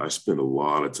said, I spend a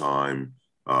lot of time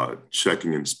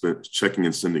checking and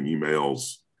sending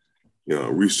emails,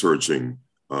 researching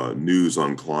news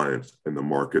on clients and the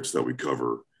markets that we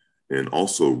cover, and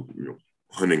also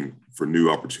hunting for new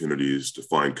opportunities to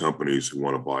find companies who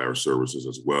want to buy our services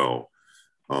as well.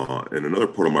 And another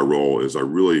part of my role is I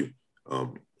really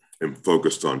am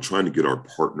focused on trying to get our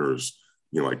partners,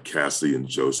 like Cassie and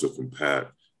Joseph and Pat,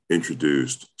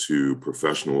 introduced to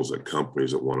professionals at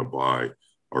companies that want to buy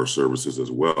our services as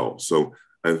well. So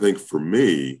I think for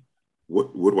me,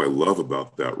 what do I love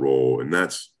about that role? And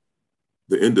that's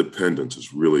the independence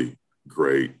is really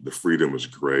great. The freedom is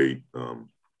great.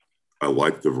 I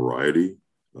like the variety.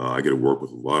 I get to work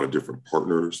with a lot of different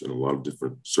partners and a lot of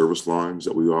different service lines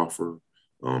that we offer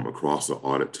across the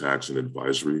audit, tax, and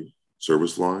advisory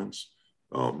service lines.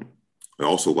 I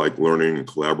also like learning and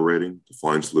collaborating to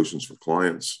find solutions for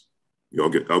clients. I'll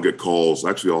get calls.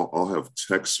 Actually, I'll have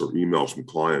texts or emails from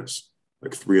clients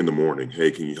like 3 a.m.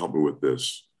 Hey, can you help me with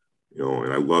this?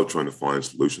 And I love trying to find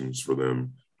solutions for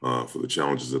them for the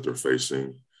challenges that they're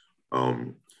facing.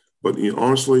 But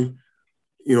honestly,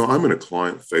 I'm in a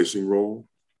client-facing role,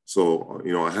 so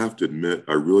I have to admit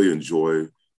I really enjoy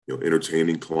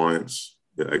entertaining clients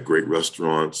at great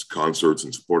restaurants, concerts,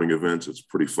 and sporting events. It's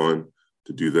pretty fun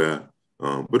to do that,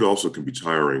 but it also can be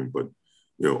tiring. But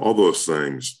all those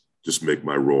things just make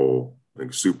my role, I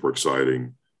think, super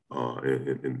exciting,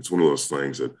 and it's one of those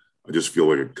things that I just feel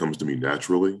like it comes to me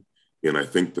naturally, and I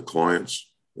think the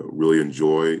clients really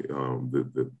enjoy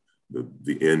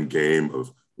the end game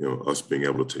of us being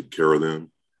able to take care of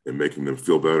them and making them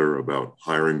feel better about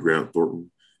hiring Grant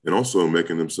Thornton, and also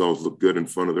making themselves look good in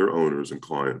front of their owners and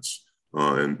clients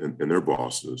and their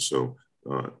bosses. So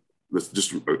that's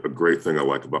just a great thing I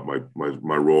like about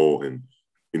my role. And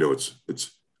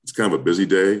it's kind of a busy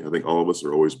day. I think all of us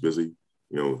are always busy,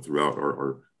 throughout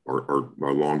our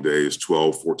long days,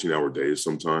 12, 14-hour days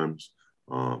sometimes.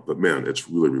 But man, it's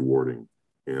really rewarding,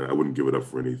 and I wouldn't give it up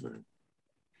for anything.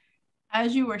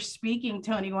 As you were speaking,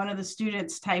 Tony, one of the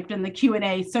students typed in the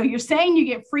Q&A, so you're saying you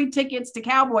get free tickets to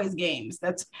Cowboys games?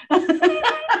 That's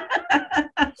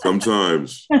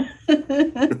sometimes.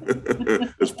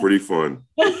 It's pretty fun.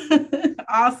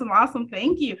 Awesome.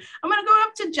 Thank you. I'm going to go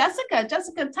up to Jessica.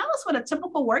 Jessica, tell us what a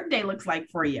typical workday looks like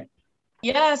for you.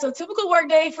 Yeah, so typical work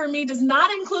day for me does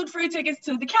not include free tickets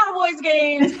to the Cowboys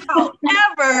games.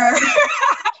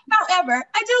 However,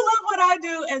 I do love what I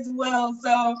do as well.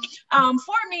 So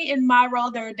for me in my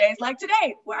role, there are days like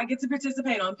today where I get to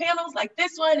participate on panels like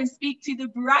this one and speak to the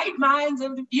bright minds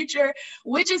of the future,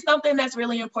 which is something that's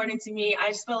really important to me. I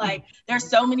just feel like there's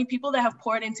so many people that have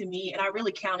poured into me, and I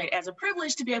really count it as a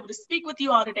privilege to be able to speak with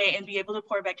you all today and be able to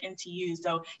pour back into you.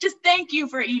 So just thank you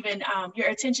for even your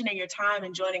attention and your time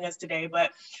and joining us today.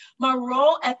 But my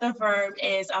role at the firm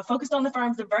is focused on the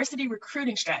firm's diversity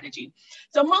recruiting strategy.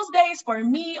 So most days for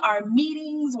me are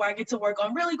meetings where I get to work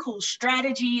on really cool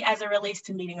strategy as it relates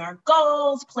to meeting our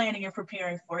goals, planning and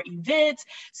preparing for events,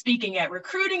 speaking at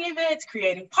recruiting events,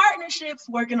 creating partnerships,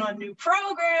 working on new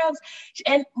programs.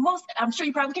 And I'm sure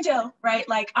you probably can tell, right?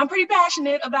 Like I'm pretty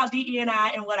passionate about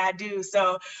DE&I and what I do.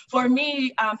 So for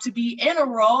me to be in a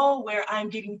role where I'm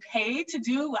getting paid to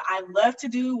do what I love to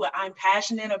do, what I'm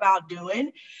passionate about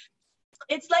doing,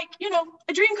 it's like,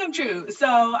 a dream come true.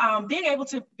 So being able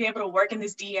to work in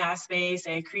this DEI space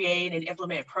and create and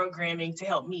implement programming to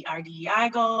help meet our DEI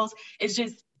goals is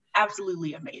just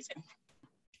absolutely amazing.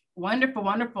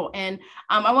 Wonderful. And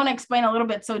I want to explain a little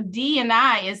bit. So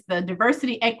D&I is the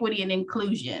diversity, equity, and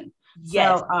inclusion.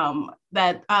 Yes.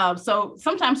 So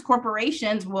sometimes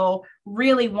corporations will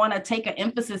really want to take an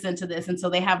emphasis into this. And so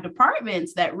they have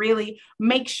departments that really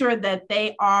make sure that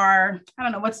they are,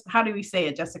 how do we say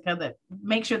it, Jessica, that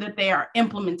make sure that they are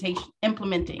implementing.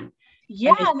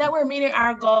 Yeah, and that we're meeting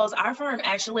our goals. Our firm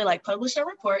actually published a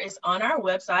report. It's on our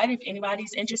website if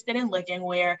anybody's interested in looking,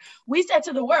 where we said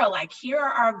to the world, here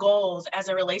are our goals as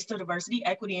it relates to diversity,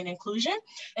 equity, and inclusion.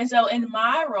 And so in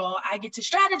my role, I get to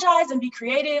strategize and be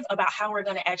creative about how we're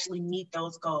going to actually meet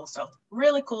those goals. So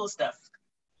really cool stuff.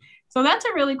 So that's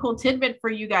a really cool tidbit for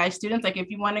you guys, students, if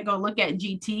you want to go look at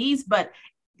GTs, but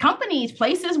companies,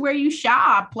 places where you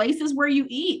shop, places where you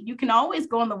eat, you can always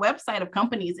go on the website of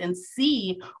companies and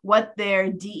see what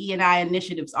their DE&I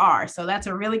initiatives are. So that's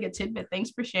a really good tidbit. Thanks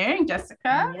for sharing,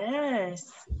 Jessica.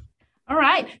 Yes. All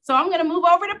right. So I'm going to move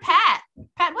over to Pat.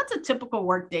 Pat, what's a typical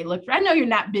workday look for? I know you're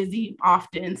not busy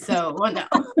often, so no.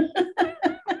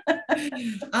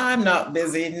 I'm not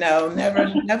busy. No,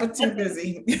 never too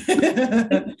busy.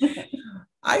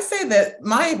 I say that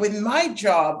with my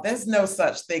job, there's no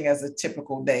such thing as a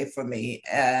typical day for me.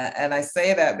 And I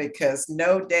say that because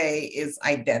no day is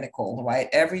identical, right?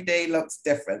 Every day looks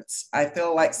different. I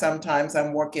feel like sometimes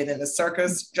I'm working in a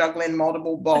circus, juggling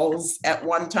multiple balls at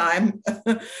one time.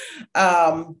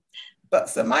 But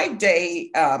so my day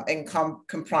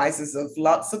comprises of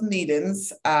lots of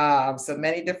meetings, so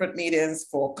many different meetings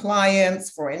for clients,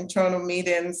 for internal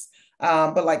meetings.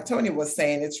 But like Tony was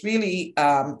saying, it's really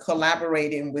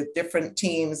collaborating with different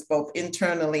teams, both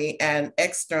internally and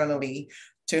externally,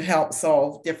 to help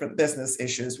solve different business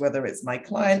issues, whether it's my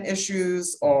client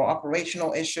issues or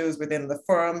operational issues within the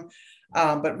firm.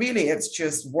 But really, it's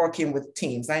just working with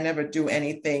teams. I never do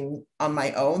anything on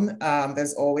my own.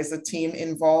 There's always a team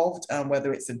involved,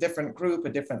 whether it's a different group,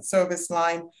 a different service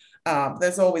line.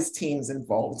 There's always teams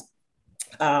involved.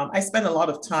 I spend a lot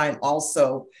of time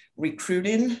also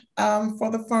recruiting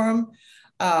for the firm.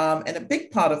 And a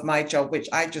big part of my job, which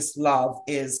I just love,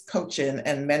 is coaching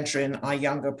and mentoring our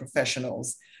younger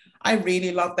professionals. I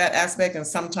really love that aspect. And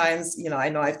sometimes, I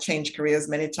know I've changed careers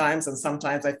many times, and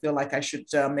sometimes I feel like I should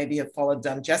maybe have followed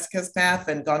Jessica's path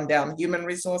and gone down human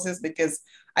resources, because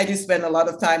I do spend a lot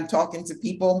of time talking to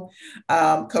people,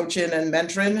 coaching and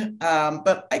mentoring.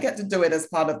 But I get to do it as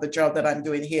part of the job that I'm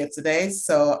doing here today.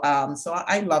 So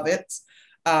I love it.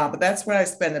 But that's where I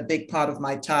spend a big part of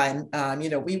my time.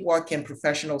 We work in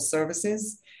professional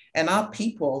services, and our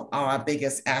people are our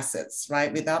biggest assets,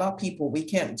 right? Without our people, we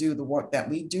can't do the work that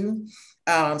we do.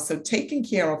 So taking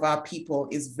care of our people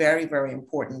is very, very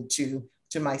important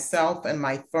to myself and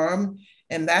my firm.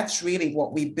 And that's really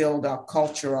what we build our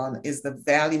culture on, is the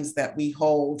values that we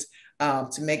hold,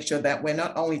 to make sure that we're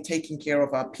not only taking care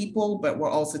of our people, but we're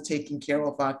also taking care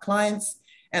of our clients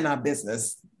and our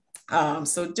business.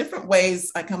 So different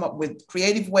ways, I come up with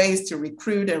creative ways to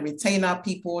recruit and retain our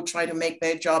people, try to make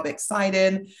their job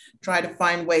exciting, try to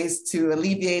find ways to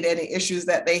alleviate any issues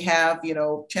that they have,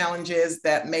 challenges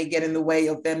that may get in the way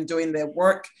of them doing their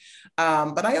work.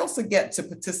 But I also get to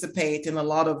participate in a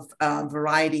lot of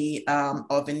variety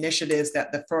of initiatives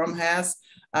that the firm has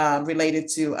related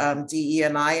to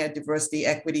DE&I, diversity,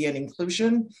 equity, and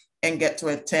inclusion, and get to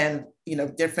attend,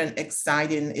 different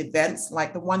exciting events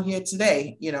like the one here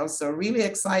today, so really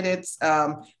excited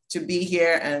to be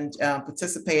here and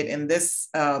participate in this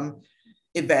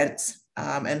event.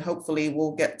 And hopefully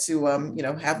we'll get to,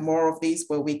 have more of these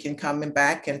where we can come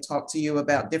back and talk to you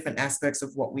about different aspects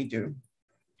of what we do.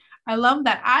 I love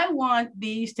that. I want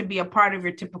these to be a part of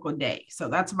your typical day. So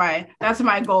that's my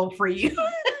goal for you.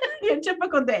 Your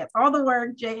typical day. It's all the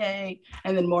work, JA,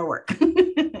 and then more work.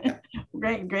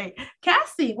 Great.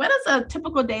 Cassie, what does a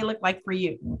typical day look like for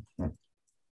you?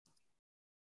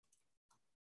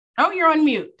 Oh, you're on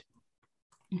mute.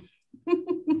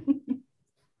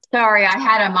 Sorry, I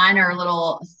had a minor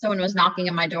someone was knocking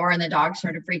at my door and the dog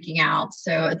started freaking out.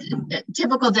 So the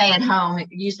typical day at home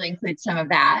usually includes some of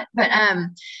that. But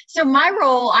so my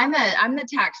role, I'm the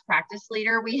tax practice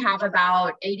leader. We have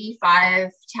about 85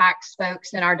 tax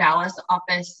folks in our Dallas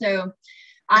office. So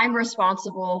I'm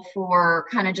responsible for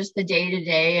kind of just the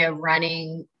day-to-day of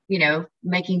running,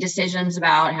 making decisions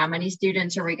about how many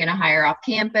students are we going to hire off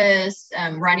campus,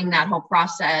 running that whole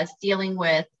process, dealing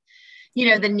with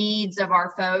the needs of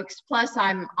our folks. Plus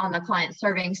I'm on the client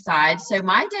serving side. So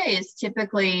my day is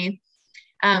typically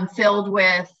filled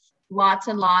with lots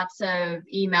and lots of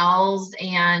emails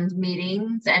and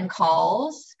meetings and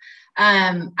calls.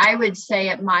 I would say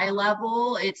at my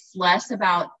level, it's less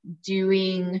about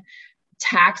doing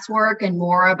tax work and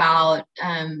more about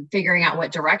figuring out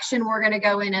what direction we're going to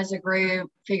go in as a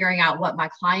group, figuring out what my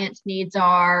clients' needs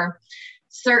are.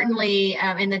 Certainly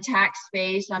in the tax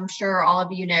space, I'm sure all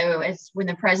of you know, it's when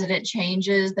the president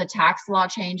changes, the tax law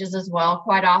changes as well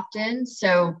quite often.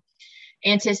 So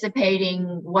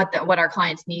anticipating what our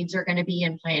clients' needs are going to be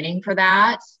and planning for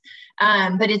that.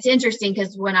 But it's interesting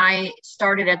because when I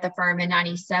started at the firm in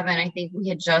 97, I think we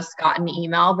had just gotten an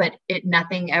email, but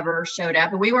nothing ever showed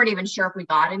up. And we weren't even sure if we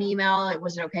got an email. It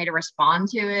was okay to respond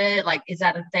to it. Like, is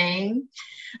that a thing?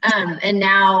 And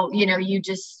now,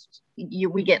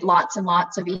 we get lots and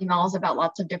lots of emails about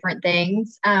lots of different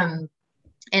things. And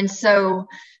so,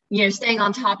 staying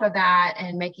on top of that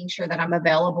and making sure that I'm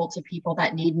available to people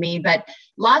that need me, but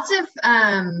lots of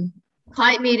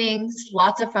client meetings,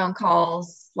 lots of phone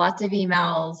calls, lots of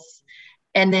emails,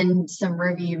 and then some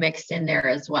review mixed in there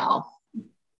as well.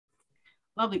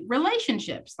 Lovely.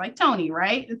 Relationships, like Tony,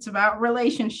 right? It's about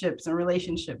relationships and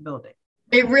relationship building.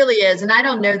 It really is. And I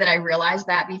don't know that I realized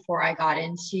that before I got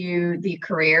into the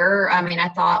career. I mean, I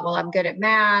thought, well, I'm good at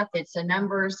math. It's a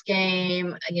numbers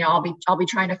game. I'll be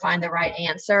trying to find the right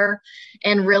answer.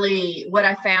 And really what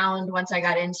I found once I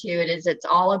got into it is it's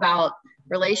all about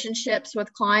relationships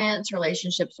with clients,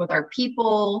 relationships with our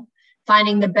people,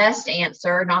 finding the best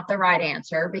answer, not the right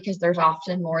answer, because there's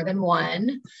often more than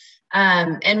one.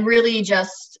 And really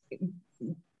just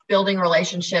building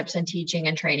relationships and teaching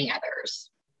and training others.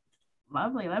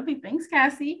 Lovely. Thanks,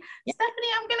 Cassie. Yeah. Stephanie,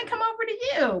 I'm going to come over to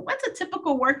you. What's a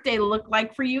typical workday look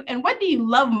like for you? And what do you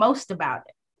love most about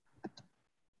it?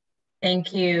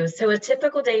 Thank you. So a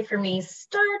typical day for me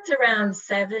starts around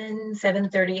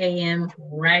 7:30 a.m.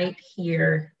 right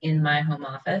here in my home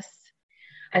office.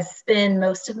 I spend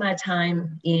most of my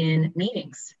time in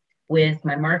meetings with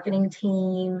my marketing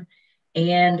team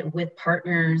and with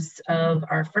partners of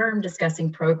our firm,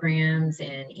 discussing programs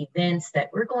and events that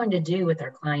we're going to do with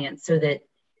our clients so that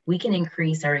we can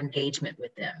increase our engagement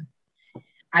with them.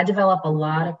 I develop a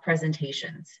lot of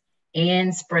presentations,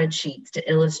 and spreadsheets to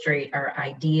illustrate our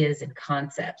ideas and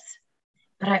concepts.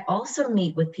 But I also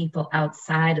meet with people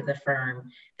outside of the firm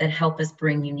that help us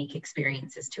bring unique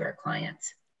experiences to our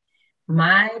clients.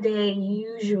 My day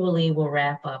usually will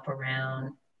wrap up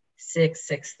around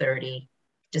 6:30,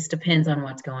 just depends on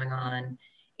what's going on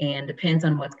and depends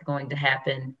on what's going to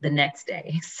happen the next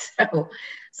day. So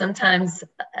sometimes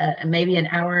maybe an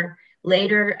hour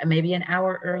later, maybe an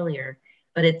hour earlier,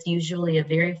 but it's usually a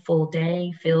very full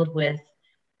day filled with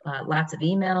lots of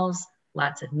emails,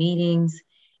 lots of meetings.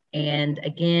 And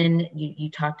again, you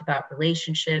talked about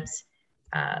relationships.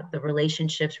 The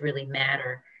relationships really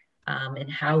matter in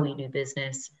how we do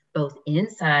business, both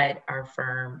inside our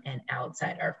firm and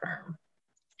outside our firm.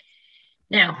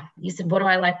 Now, you said, what do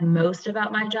I like most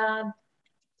about my job?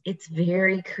 It's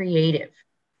very creative.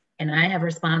 And I have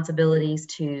responsibilities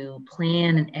to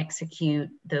plan and execute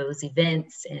those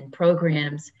events and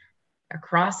programs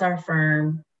across our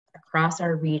firm, across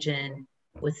our region,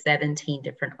 with 17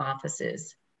 different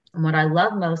offices. And what I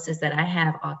love most is that I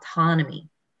have autonomy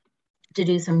to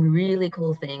do some really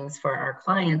cool things for our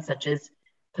clients, such as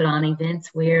put on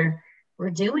events where we're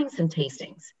doing some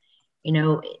tastings. You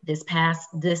know, this past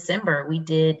December, we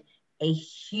did a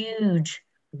huge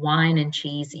wine and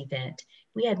cheese event.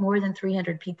 We had more than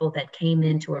 300 people that came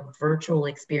into a virtual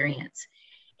experience,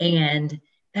 and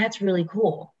that's really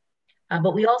cool.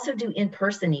 But we also do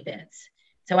in-person events.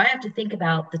 So I have to think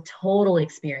about the total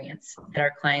experience that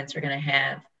our clients are going to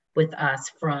have with us,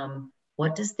 from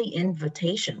what does the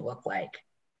invitation look like?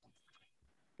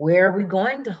 Where are we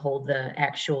going to hold the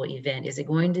actual event? Is it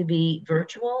going to be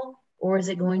virtual or is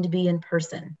it going to be in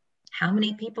person? How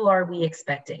many people are we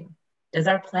expecting? Does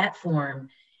our platform,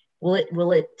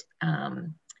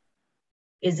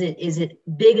 is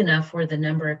it big enough for the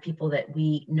number of people that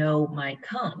we know might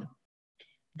come?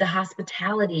 The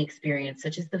hospitality experience,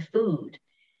 such as the food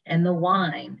and the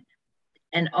wine,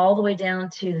 and all the way down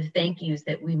to the thank yous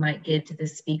that we might give to the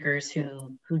speakers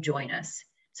who join us.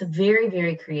 It's a very,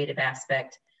 very creative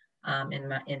aspect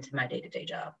into my day-to-day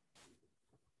job.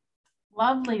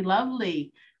 Lovely,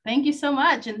 lovely. Thank you so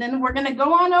much. And then we're going to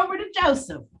go on over to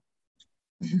Joseph.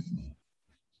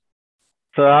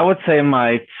 So I would say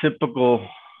my typical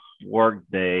work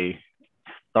day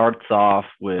starts off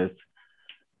with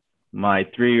my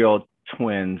 3-year-old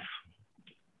twins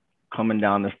coming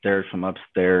down the stairs from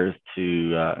upstairs to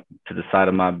the side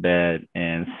of my bed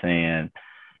and saying,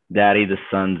 "Daddy, the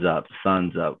sun's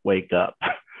up, wake up."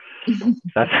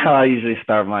 That's how I usually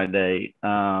start my day.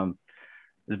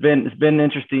 It's been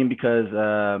interesting because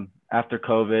after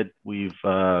COVID, we've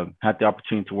had the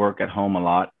opportunity to work at home a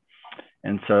lot.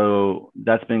 And so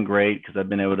that's been great because I've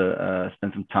been able to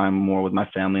spend some time more with my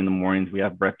family in the mornings. We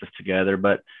have breakfast together,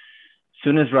 but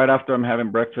soon as right after I'm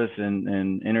having breakfast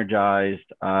and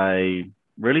energized, I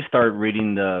really start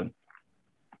reading the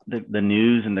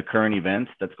news and the current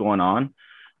events that's going on.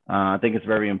 I think it's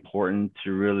very important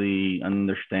to really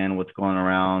understand what's going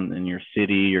around in your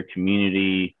city, your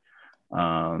community,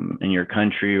 in your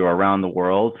country, or around the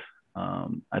world.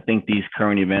 I think these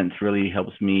current events really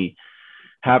helps me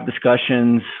have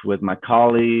discussions with my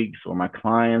colleagues or my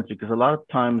clients, because a lot of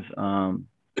times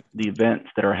the events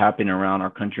that are happening around our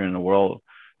country and the world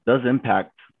does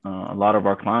impact a lot of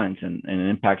our clients, and it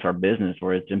impacts our business,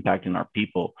 or it's impacting our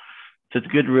people. So it's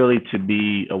good really to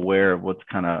be aware of what's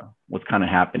kind of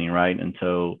happening, right? And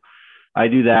so I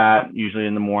do that usually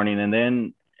in the morning, and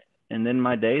then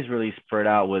my days really spread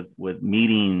out with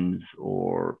meetings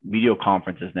or video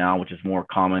conferences now, which is more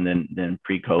common than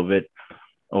pre-COVID,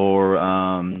 or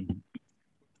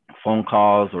phone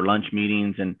calls or lunch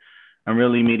meetings. And I'm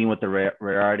really meeting with a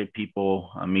variety of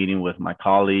people. I'm meeting with my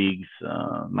colleagues,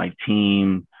 my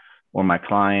team, or my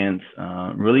clients,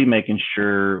 really making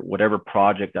sure whatever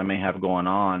project I may have going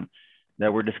on,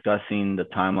 that we're discussing the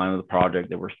timeline of the project,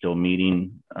 that we're still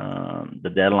meeting the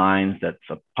deadlines that's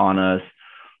upon us,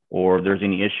 or if there's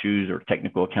any issues or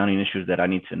technical accounting issues that I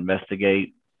need to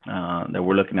investigate, that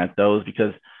we're looking at those.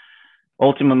 Because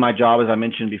ultimately, my job, as I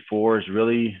mentioned before, is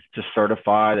really to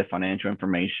certify the financial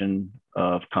information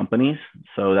of companies.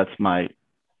 So that's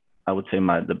I would say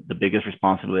the biggest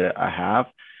responsibility that I have.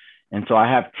 And so I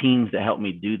have teams that help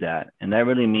me do that. And that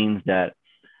really means that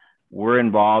we're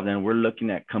involved and we're looking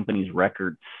at companies'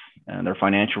 records and their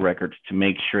financial records to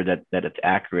make sure that it's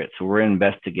accurate. So we're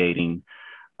investigating,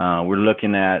 we're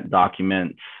looking at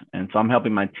documents. And so I'm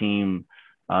helping my team,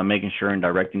 making sure and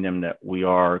directing them that we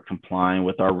are complying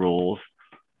with our rules,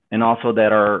 and also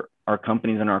that our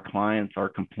companies and our clients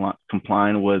are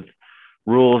complying with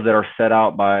rules that are set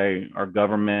out by our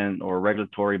government or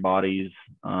regulatory bodies,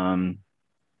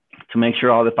 to make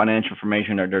sure all the financial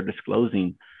information that they're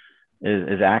disclosing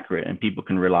is accurate and people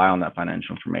can rely on that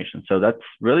financial information. So that's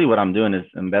really what I'm doing, is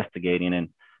investigating. And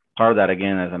part of that,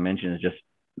 again, as I mentioned, is just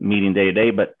meeting day to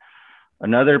day. But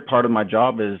another part of my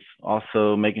job is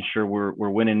also making sure we're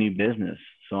winning new business.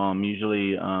 So I'm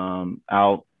usually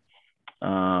out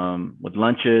with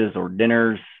lunches or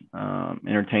dinners,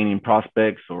 entertaining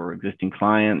prospects or existing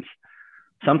clients.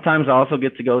 Sometimes I also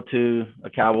get to go to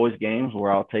a Cowboys games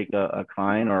where I'll take a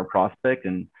client or a prospect,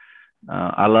 and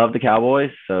I love the Cowboys,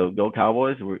 so go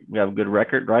Cowboys. We have a good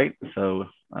record, right? So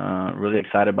really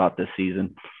excited about this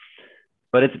season.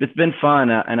 But it's been fun,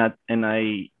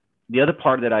 the other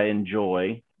part that I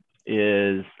enjoy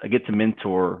is I get to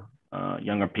mentor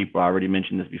younger people. I already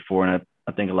mentioned this before, and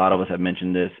I think a lot of us have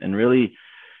mentioned this, and really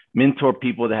mentor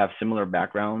people that have similar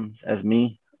backgrounds as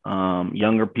me,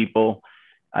 younger people.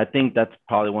 I think that's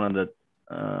probably one of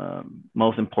the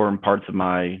most important parts of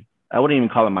I wouldn't even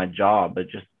call it my job, but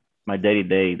just my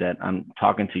day-to-day, that I'm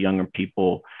talking to younger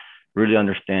people, really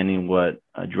understanding what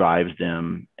drives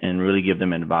them and really give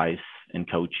them advice and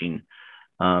coaching.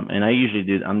 And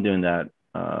I'm doing that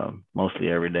mostly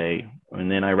every day.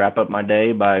 And then I wrap up my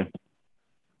day by,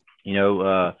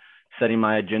 setting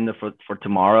my agenda for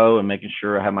tomorrow and making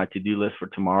sure I have my to-do list for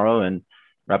tomorrow, and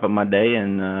wrap up my day,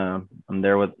 and I'm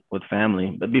there with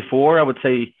family. But before, I would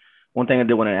say one thing I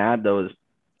did want to add, though, is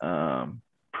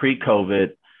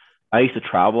pre-COVID, I used to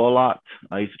travel a lot.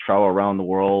 I used to travel around the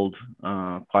world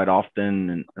quite often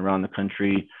and around the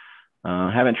country.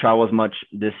 Haven't traveled as much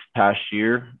this past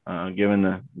year,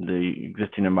 given the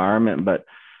existing environment, but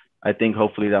I think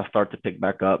hopefully that'll start to pick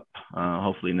back up,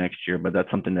 hopefully next year. But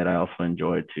that's something that I also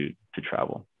enjoy to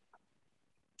travel.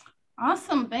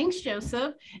 Awesome. Thanks,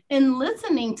 Joseph. In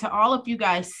listening to all of you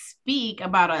guys speak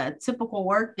about a typical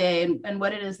workday and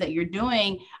what it is that you're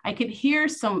doing, I could hear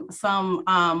some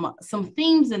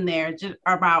themes in there just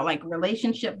about like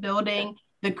relationship building,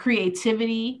 the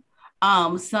creativity,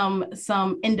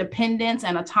 some independence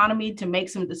and autonomy to make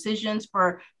some decisions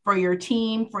for your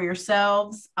team, for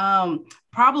yourselves.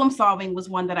 Problem solving was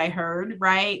one that I heard,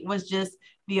 right? Was just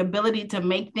the ability to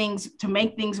make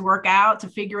things work out, to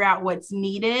figure out what's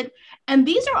needed. And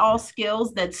these are all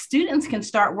skills that students can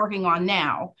start working on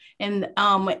now, and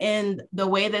in the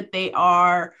way that they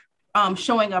are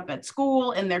showing up at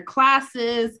school, in their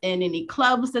classes, in any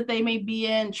clubs that they may be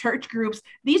in, church groups.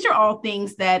 These are all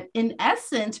things that, in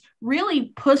essence,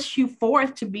 really push you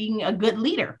forth to being a good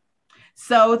leader.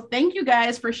 So thank you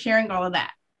guys for sharing all of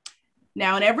that.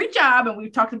 Now, in every job, and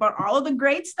we've talked about all of the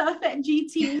great stuff at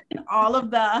GT, and all of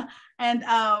the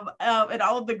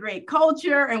great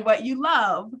culture and what you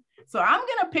love. So I'm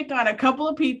going to pick on a couple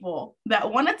of people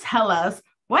that want to tell us,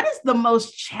 what is the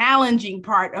most challenging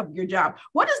part of your job?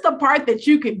 What is the part that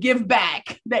you could give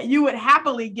back, that you would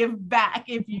happily give back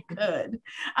if you could?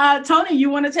 Tony, you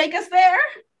want to take us there?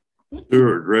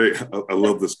 Sure, great. I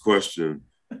love this question.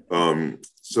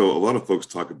 So a lot of folks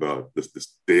talk about this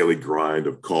daily grind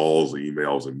of calls,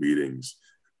 emails, and meetings.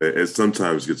 It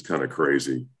sometimes gets kind of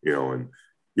crazy, and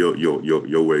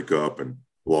you'll wake up and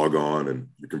log on and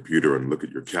your computer and look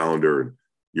at your calendar, and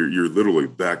you're literally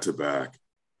back to back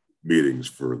meetings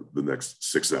for the next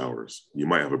 6 hours. You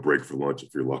might have a break for lunch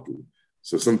if you're lucky.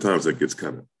 So sometimes that gets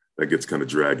kind of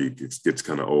draggy, gets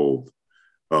kind of old.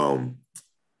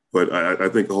 But I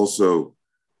think also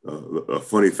a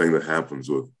funny thing that happens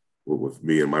with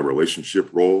me and my relationship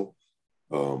role,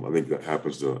 I think that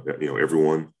happens to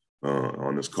everyone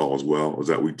on this call as well, is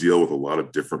that we deal with a lot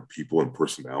of different people and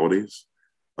personalities,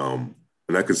 and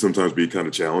that can sometimes be kind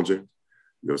of challenging.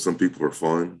 Some people are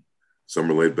fun, some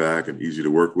are laid back and easy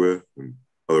to work with, and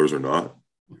others are not.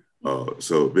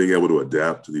 So being able to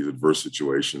adapt to these adverse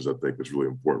situations, I think, is really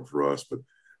important for us. But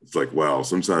it's like, wow,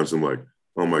 sometimes I'm like,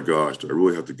 oh my gosh, do I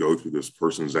really have to go through this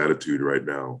person's attitude right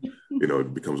now?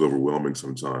 It becomes overwhelming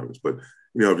sometimes. But,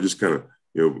 just kind of,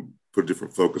 put a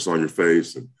different focus on your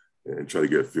face and try to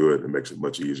get through it, it makes it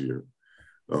much easier.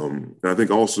 And I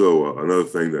think also another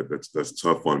thing that's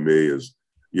tough on me is,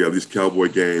 these Cowboy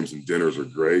games and dinners are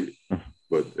great,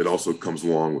 but it also comes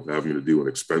along with having to do an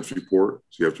expense report.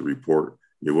 So you have to report,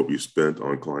 what you spent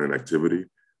on client activity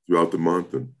throughout the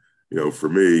month. And, for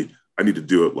me, I need to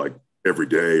do it like every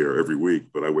day or every week,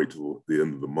 but I wait till the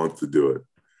end of the month to do it.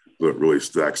 So it really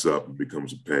stacks up and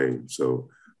becomes a pain. So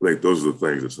I think those are the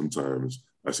things that sometimes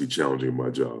I see challenging in my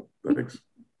job. Thanks.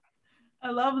 I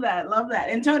love that. Love that.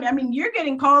 And Tony, you're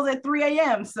getting calls at 3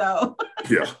 a.m. So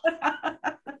yeah.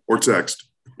 Or text.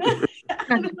 I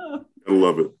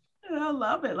love it. I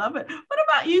love it. Love it. What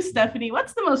about you, Stephanie?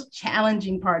 What's the most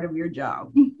challenging part of your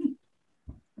job?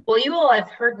 Well, you all have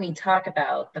heard me talk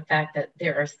about the fact that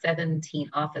there are 17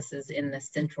 offices in the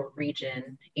central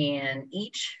region, and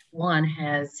each one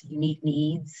has unique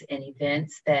needs and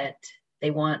events that they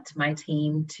want my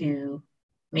team to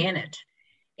manage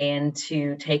and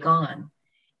to take on.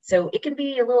 So it can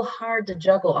be a little hard to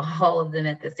juggle all of them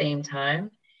at the same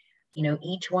time. You know,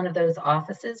 each one of those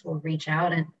offices will reach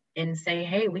out and say,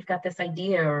 hey, we've got this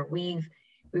idea, or we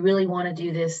really want to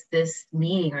do this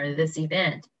meeting or this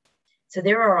event. So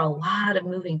there are a lot of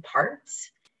moving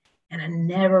parts, and I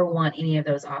never want any of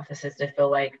those offices to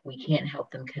feel like we can't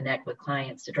help them connect with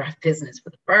clients to drive business for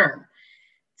the firm.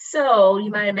 So you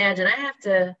might imagine I have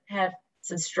to have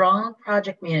some strong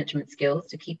project management skills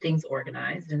to keep things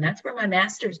organized, and that's where my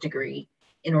master's degree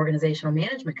in organizational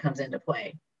management comes into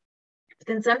play. But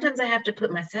then sometimes I have to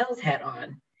put my sales hat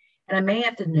on, and I may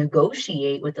have to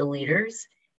negotiate with the leaders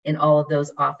in all of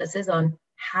those offices on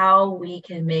how we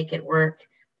can make it work,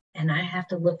 and I have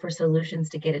to look for solutions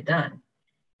to get it done.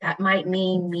 That might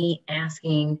mean me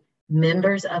asking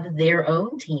members of their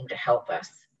own team to help us,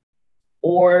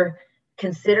 or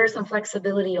consider some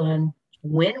flexibility on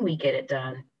when we get it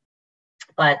done,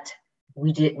 but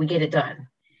we get it done.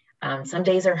 Some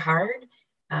days are hard.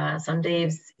 Some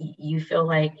days you feel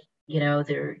like, you know,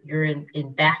 you're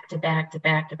in back-to-back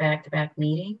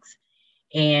meetings,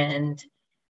 and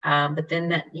but then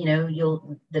that, you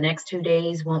know, the next 2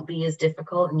 days won't be as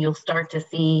difficult, and you'll start to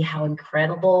see how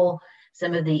incredible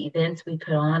some of the events we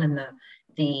put on, and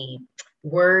the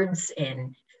words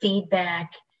and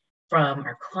feedback from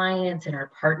our clients and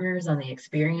our partners on the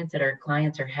experience that our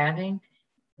clients are having.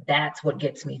 That's what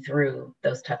gets me through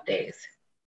those tough days.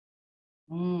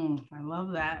 I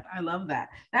love that. I love that.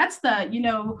 That's the, you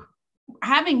know,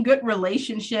 having good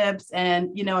relationships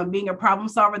and, you know, and being a problem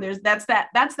solver, that's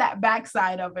that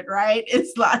backside of it, right?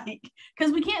 It's like,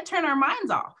 because we can't turn our minds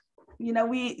off, you know,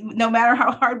 no matter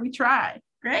how hard we try.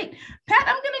 Great. Pat,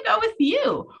 I'm going to go with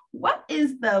you. What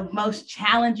is the most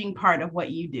challenging part of what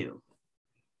you do?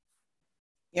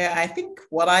 Yeah, I think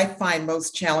what I find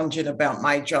most challenging about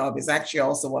my job is actually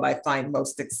also what I find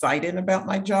most exciting about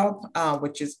my job,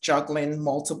 which is juggling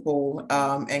multiple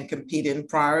and competing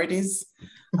priorities.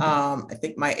 I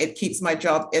think it keeps my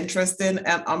job interesting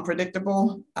and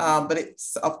unpredictable, but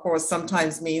it's of course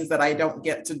sometimes means that I don't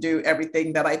get to do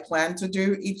everything that I plan to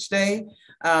do each day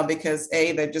because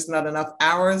there are just not enough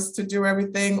hours to do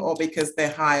everything, or because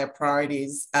they're higher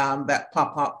priorities that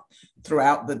pop up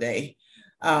throughout the day.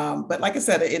 But like I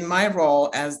said, in my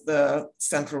role as the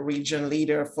Central Region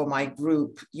leader for my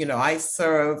group, you know, I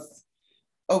serve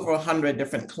over 100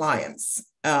 different clients,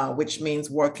 which means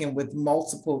working with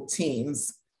multiple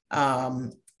teams.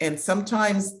 And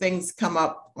sometimes things come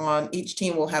up on each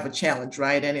team will have a challenge,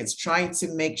 right? And it's trying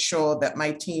to make sure that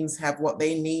my teams have what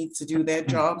they need to do their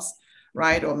jobs,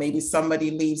 right? Or maybe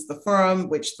somebody leaves the firm,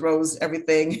 which throws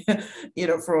everything, you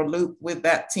know, for a loop with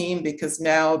that team, because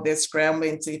now they're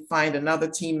scrambling to find another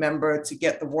team member to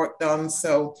get the work done.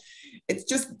 So it's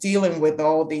just dealing with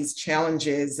all these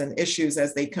challenges and issues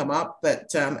as they come up.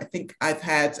 But I think I've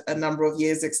had a number of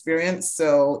years experience.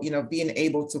 So, you know, being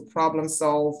able to problem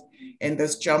solve and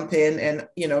just jump in and,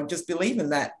 you know, just believing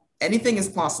that anything is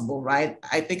possible, right?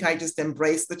 I think I just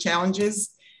embrace the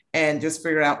challenges and just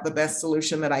figure out the best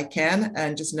solution that I can.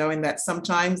 And just knowing that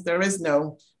sometimes there is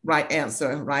no right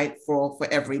answer, right, for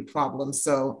every problem.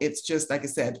 So it's just, like I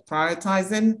said,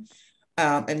 prioritizing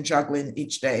and juggling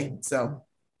each day. So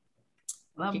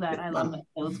love that. I love that.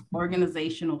 Those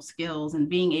organizational skills and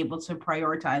being able to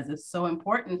prioritize is so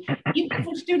important, even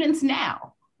for students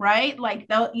now, right? Like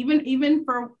even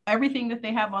for everything that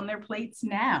they have on their plates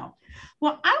now.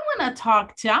 Well, I'm going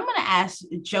to ask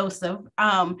Joseph,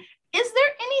 is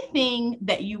there anything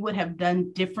that you would have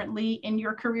done differently in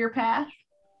your career path,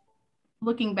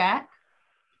 looking back?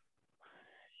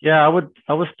 Yeah, I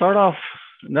would start off.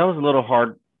 That was a little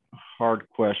hard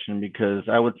question, because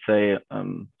I would say,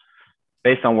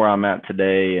 based on where I'm at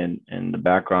today and the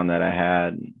background that I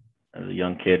had as a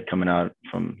young kid coming out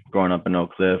from growing up in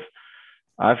Oak Cliff,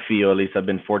 I feel, at least I've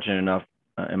been fortunate enough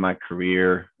in my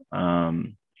career.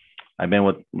 I've been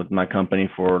with my company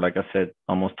for, like I said,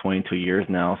 almost 22 years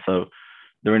now. So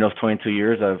during those 22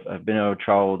 years, I've been able to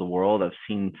travel the world. I've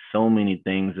seen so many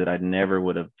things that I never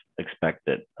would have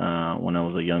expected when I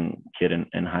was a young kid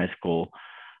in high school.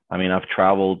 I mean, I've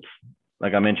traveled,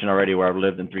 like I mentioned already, where I've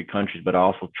lived in 3 countries, but I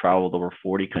also traveled over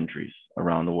 40 countries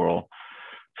around the world.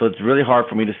 So it's really hard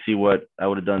for me to see what I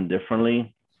would have done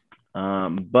differently.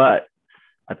 But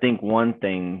I think one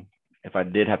thing, if I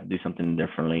did have to do something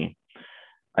differently,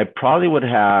 I probably would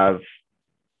have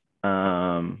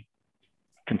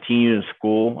continued in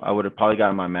school. I would have probably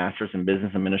gotten my master's in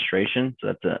business administration. So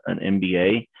that's an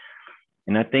MBA.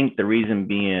 And I think the reason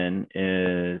being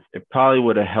is it probably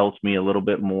would have helped me a little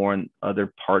bit more in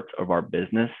other parts of our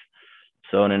business.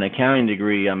 So in an accounting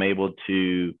degree, I'm able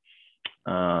to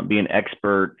be an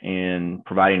expert in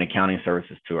providing accounting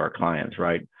services to our clients,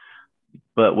 right?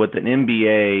 But with an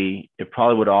MBA, it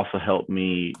probably would also help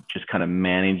me just kind of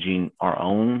managing our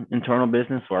own internal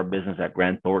business, or our business at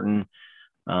Grant Thornton,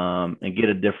 and get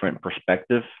a different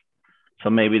perspective. So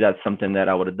maybe that's something that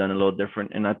I would have done a little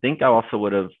different. And I think I also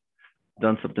would have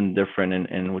done something different,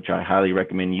 and which I highly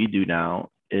recommend you do now,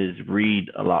 is read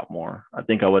a lot more. I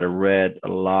think I would have read a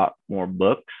lot more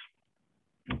books,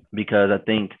 because I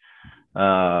think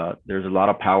there's a lot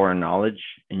of power in knowledge,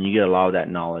 and you get a lot of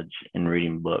that knowledge in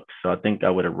reading books. So I think I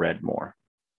would have read more.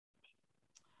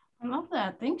 I love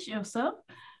that. Thanks, Joseph.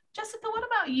 Jessica, what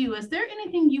about you? Is there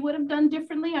anything you would have done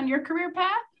differently on your career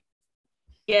path?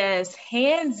 Yes,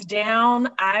 hands down,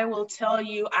 I will tell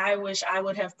you, I wish I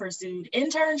would have pursued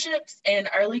internships and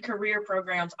early career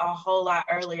programs a whole lot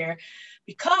earlier,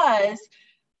 because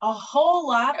a whole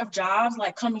lot of jobs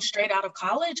like coming straight out of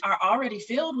college are already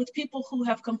filled with people who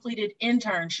have completed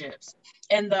internships.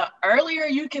 And the earlier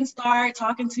you can start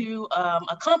talking to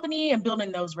a company and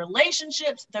building those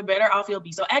relationships, the better off you'll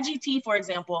be. So at GT, for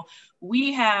example,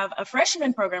 we have a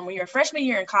freshman program. When you're a freshman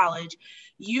year in college,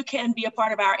 you can be a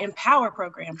part of our Empower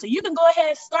program. So you can go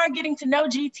ahead, start getting to know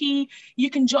GT. You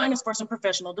can join us for some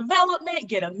professional development,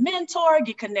 get a mentor,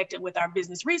 get connected with our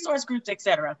business resource groups,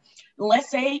 etc. Let's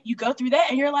say you go through that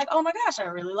and you're like, oh my gosh, I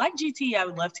really like GT. I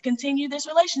would love to continue this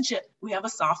relationship. We have a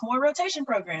sophomore rotation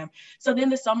program. So then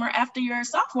the summer after your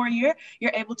sophomore year,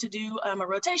 you're able to do a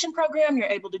rotation program. You're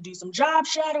able to do some job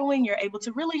shadowing. You're able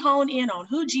to really hone in on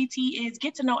who GT is,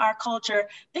 get to know our culture,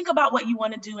 think about what you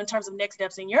want to do in terms of next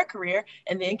steps in your career.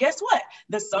 And then guess what?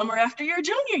 The summer after your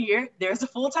junior year, there's a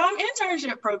full-time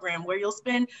internship program where you'll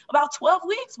spend about 12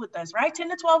 weeks with us, right? 10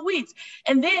 to 12 weeks.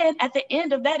 And then at the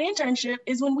end of that internship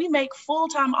is when we make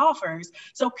full-time offers.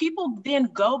 So people then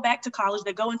go back to college,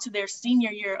 they go into their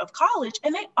senior year of college,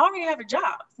 and they already have a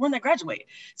job when they graduate.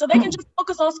 So they can just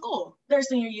focus on school their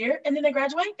senior year, and then they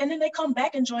graduate, and then they come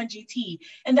back and join GT.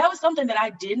 And that was something that I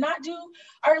did not do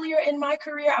earlier in my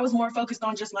career. I was more focused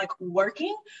on just like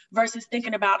working versus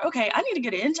thinking about, okay, I need to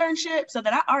get an internship so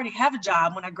that I already have a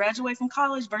job when I graduate from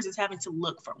college versus having to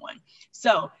look for one.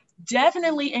 So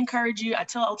definitely encourage you.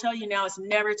 I'll tell you now, it's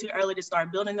never too early to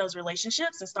start building those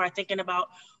relationships and start thinking about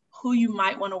who you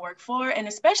might want to work for. And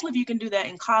especially if you can do that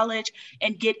in college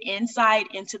and get insight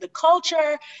into the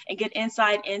culture and get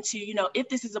insight into, if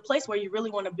this is a place where you really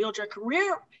want to build your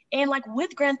career. And like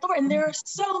with Grant Thornton, there are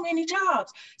so many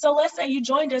jobs. So let's say you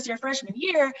joined us your freshman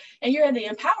year and you're in the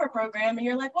Empower program and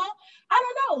you're like, well, I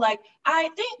don't know, like, I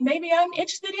think maybe I'm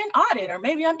interested in audit, or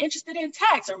maybe I'm interested in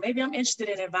tax, or maybe I'm interested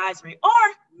in advisory, or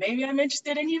maybe I'm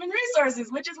interested in human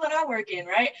resources, which is what I work in,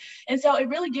 right? And so it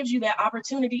really gives you that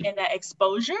opportunity and that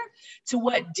exposure to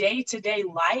what day-to-day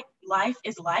life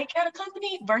is like at a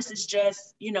company versus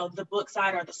just, the book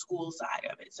side or the school side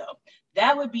of it. So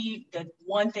that would be the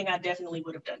one thing I definitely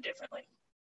would have done differently.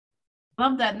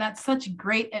 Love that. And that's such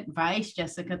great advice,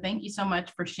 Jessica. Thank you so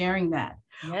much for sharing that.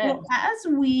 Yes. Well,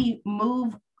 as we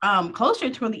move closer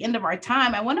toward the end of our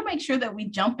time, I want to make sure that we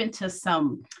jump into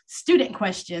some student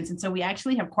questions. And so we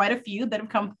actually have quite a few that have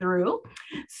come through.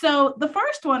 So the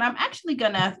first one, I'm actually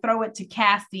going to throw it to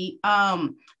Cassie.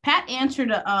 Pat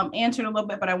answered a little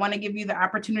bit, but I want to give you the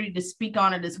opportunity to speak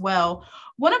on it as well.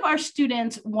 One of our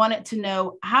students wanted to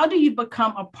know, how do you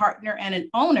become a partner and an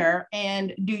owner?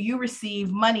 And do you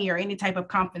receive money or any type of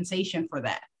compensation for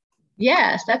that?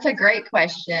 Yes, that's a great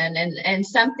question, and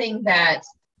something that,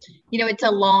 it's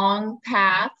a long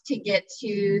path to get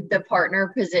to the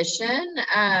partner position.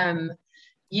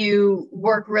 You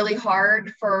work really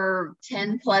hard for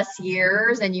 10 plus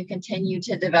years and you continue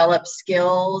to develop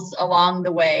skills along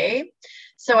the way.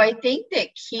 So I think that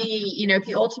key, if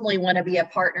you ultimately want to be a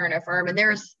partner in a firm, and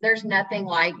there's nothing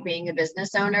like being a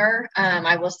business owner.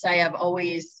 I will say I've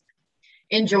always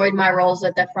enjoyed my roles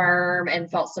at the firm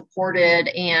and felt supported,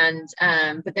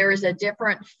 but there is a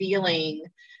different feeling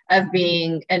of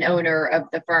being an owner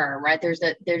of the firm, right? There's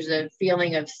a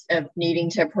feeling of needing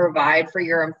to provide for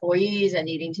your employees and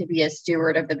needing to be a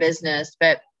steward of the business.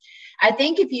 But I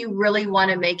think if you really want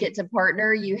to make it to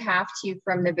partner, you have to,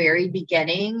 from the very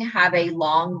beginning, have a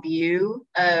long view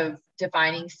of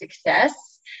defining success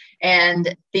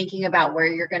and thinking about where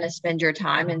you're going to spend your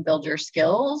time and build your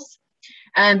skills.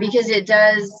 Because it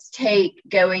does take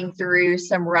going through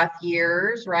some rough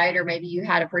years, right? Or maybe you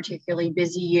had a particularly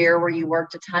busy year where you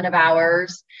worked a ton of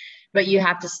hours, but you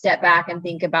have to step back and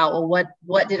think about, well,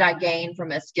 what did I gain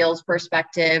from a skills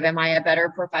perspective? Am I a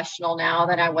better professional now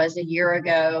than I was a year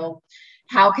ago?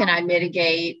 how can I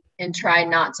mitigate and try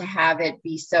not to have it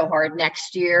be so hard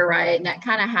next year, right? And that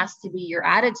kind of has to be your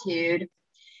attitude.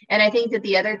 And I think that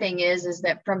the other thing is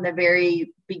that from the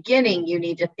very beginning, you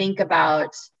need to think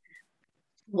about,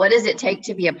 what does it take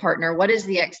to be a partner? What is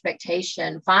the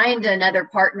expectation? Find another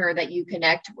partner that you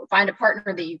find a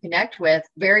partner that you connect with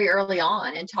very early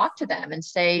on and talk to them and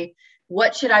say,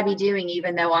 what should I be doing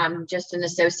even though I'm just an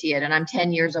associate and I'm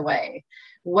 10 years away?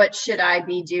 What should I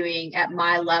be doing at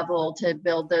my level to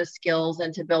build those skills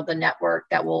and to build the network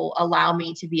that will allow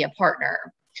me to be a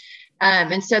partner?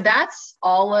 And so that's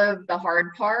all of the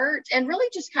hard part, and really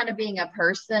just kind of being a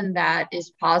person that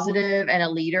is positive and a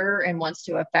leader and wants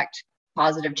to affect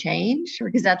positive change,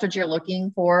 because that's what you're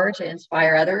looking for to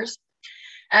inspire others.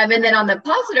 And then on the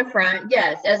positive front,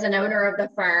 yes, as an owner of the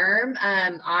firm,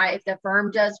 if the firm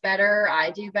does better,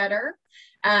 I do better.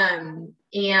 There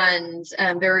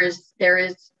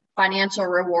is financial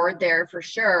reward there for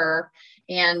sure.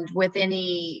 And with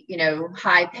any,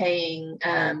 high paying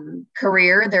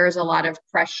career, there's a lot of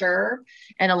pressure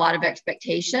and a lot of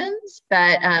expectations,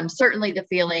 but certainly the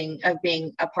feeling of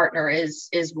being a partner is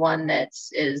one that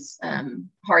is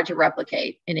hard to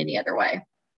replicate in any other way.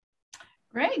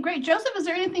 Great. Joseph, is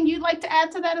there anything you'd like to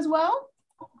add to that as well?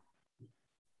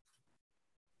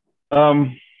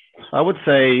 I would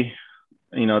say,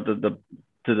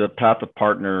 to the path of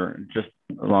partner, just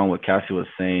along what Cassie was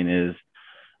saying, is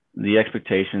the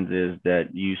expectations is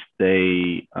that you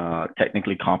stay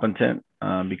technically competent,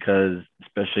 because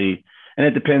especially, and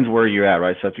it depends where you're at,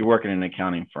 right? So if you're working in an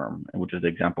accounting firm, which is the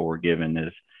example we're given,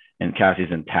 is, and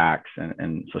Cassie's in tax,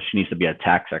 and so she needs to be a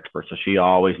tax expert. So she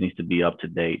always needs to be up to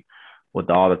date with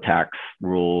all the tax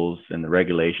rules and the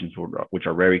regulations, which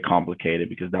are very complicated,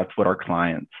 because that's what our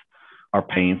clients are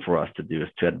paying for us to do, is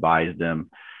to advise them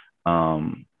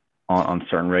on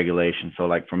certain regulations. So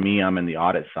like for me, I'm in the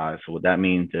audit side. So what that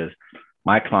means is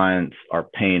my clients are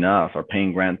paying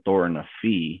Grant Thornton a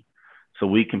fee, so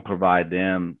we can provide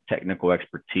them technical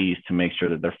expertise to make sure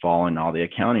that they're following all the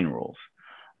accounting rules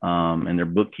and their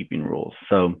bookkeeping rules.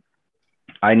 So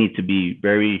I need to be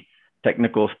very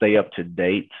technical, stay up to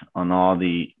date on all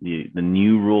the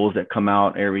new rules that come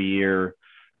out every year.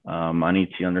 I need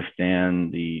to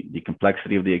understand the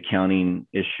complexity of the accounting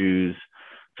issues.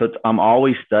 So I'm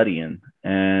always studying.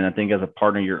 And I think as a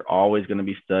partner, you're always going to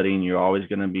be studying. You're always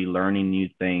going to be learning new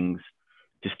things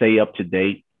to stay up to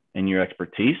date in your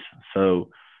expertise. So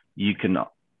you can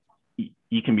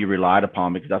be relied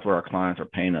upon, because that's what our clients are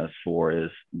paying us for,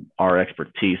 is our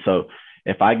expertise. So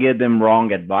if I give them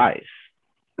wrong advice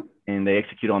and they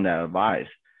execute on that advice,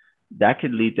 that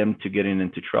could lead them to getting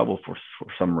into trouble for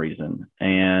some reason,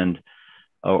 and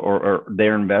or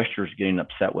their investors getting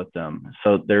upset with them.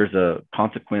 So there's a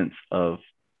consequence of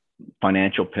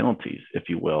financial penalties, if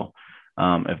you will,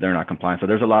 if they're not compliant. So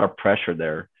there's a lot of pressure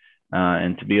there.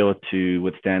 And to be able to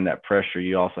withstand that pressure,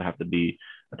 you also have to be,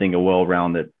 I think, a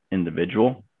well-rounded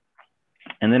individual.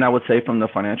 And then I would say from the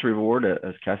financial reward,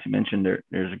 as Cassie mentioned,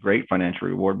 there's a great financial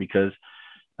reward, because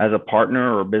as a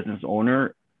partner or business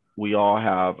owner, we all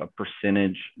have a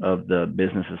percentage of the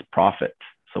business's profit.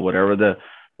 So whatever the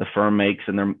firm makes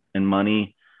in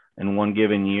money in one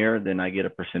given year, then I get a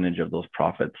percentage of those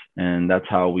profits. And that's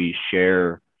how we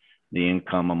share the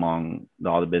income among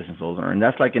all the business owners. And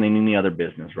that's like in any other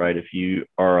business, right? If you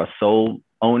are a sole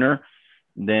owner,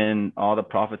 then all the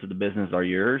profits of the business are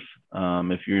yours.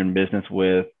 If you're in business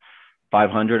with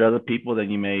 500 other people, then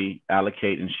you may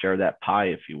allocate and share that pie,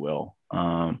 if you will.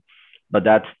 But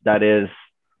that is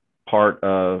part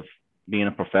of being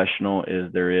a professional,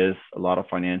 is there is a lot of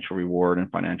financial reward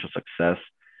and financial success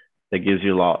that gives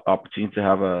you a lot of opportunity to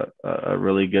have a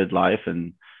really good life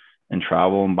and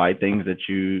travel and buy things that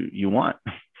you want.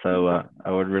 So I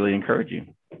would really encourage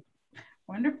you.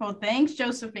 Wonderful. Thanks,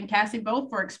 Joseph and Cassie, both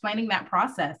for explaining that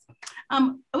process. We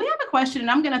have a question,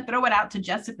 and I'm going to throw it out to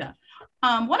Jessica.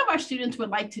 One of our students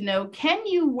would like to know, can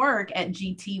you work at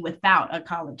GT without a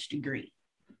college degree?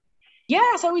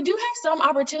 Yeah, so we do have some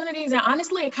opportunities, and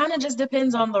honestly, it kind of just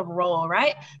depends on the role,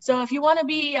 right? So if you want to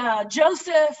be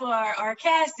Joseph or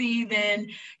Cassie, then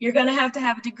you're going to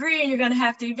have a degree, and you're going to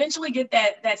have to eventually get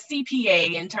that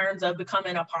CPA in terms of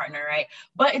becoming a partner, right?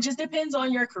 But it just depends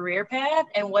on your career path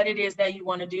and what it is that you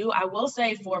want to do. I will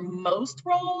say for most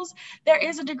roles, there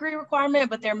is a degree requirement,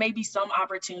 but there may be some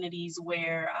opportunities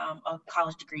where a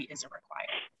college degree isn't required.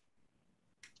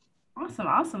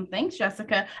 Awesome. Thanks,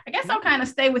 Jessica. I guess I'll kind of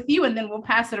stay with you, and then we'll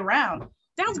pass it around.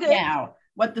 Sounds good. Now,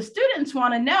 what the students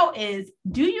want to know is,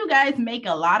 do you guys make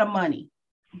a lot of money?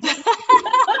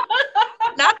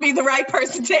 Not be the right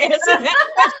person to answer that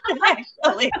question,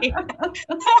 actually.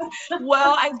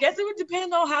 Well, I guess it would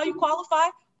depend on how you qualify.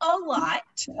 a lot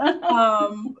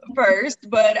first,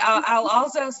 but I'll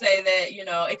also say that, you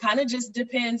know, it kind of just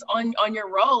depends on your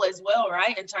role as well,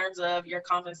 right? In terms of your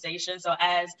compensation. So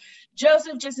as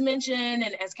Joseph just mentioned,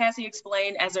 and as Cassie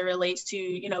explained, as it relates to,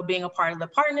 you know, being a part of the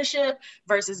partnership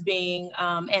versus being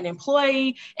an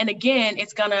employee. And again,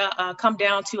 it's gonna come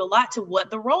down to a lot to what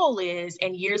the role is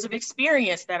and years of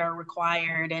experience that are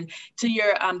required, and to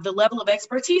your the level of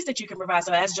expertise that you can provide.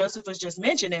 So as Joseph was just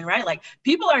mentioning, right, like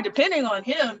people are depending on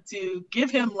him to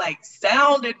give him like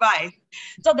sound advice.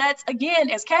 So that's, again,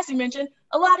 as Cassie mentioned,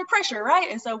 a lot of pressure, right?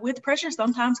 And so with pressure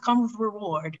sometimes comes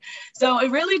reward. So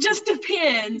it really just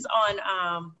depends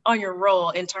on your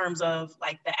role in terms of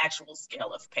like the actual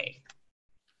scale of pay.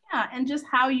 Yeah, and just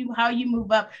how you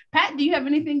move up. Pat, do you have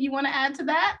anything you want to add to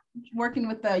that? Working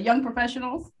with the young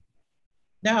professionals?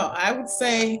 No, I would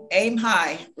say aim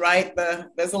high, right?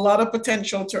 There's a lot of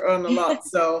potential to earn a lot.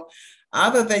 So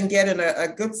other than getting a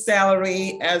good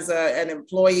salary as an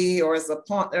employee or as a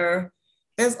partner,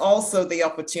 there's also the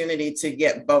opportunity to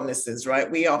get bonuses, right?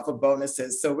 We offer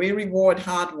bonuses. So we reward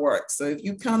hard work. So if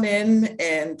you come in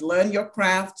and learn your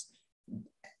craft,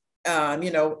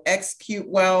 execute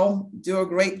well, do a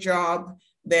great job,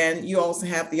 then you also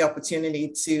have the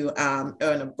opportunity to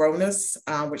earn a bonus,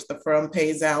 which the firm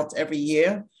pays out every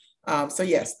year. So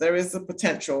yes, there is a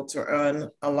potential to earn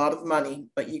a lot of money,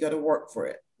 but you got to work for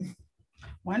it.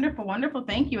 Wonderful, wonderful.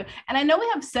 Thank you. And I know we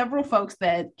have several folks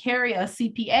that carry a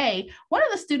CPA. One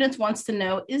of the students wants to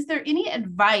know, is there any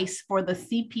advice for the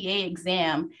CPA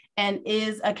exam? And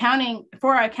is accounting,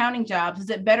 for our accounting jobs,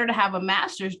 is it better to have a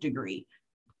master's degree?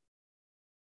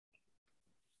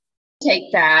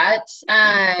 Take that.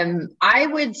 I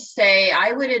would say,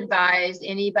 I would advise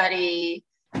anybody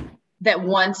that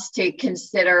wants to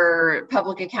consider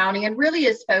public accounting and really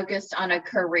is focused on a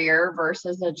career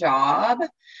versus a job,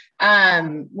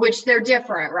 which they're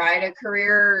different, right? A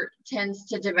career tends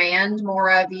to demand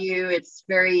more of you. It's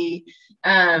very,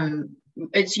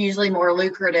 it's usually more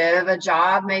lucrative. A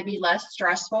job may be less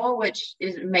stressful, which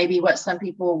is maybe what some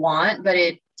people want, but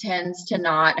it tends to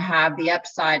not have the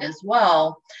upside as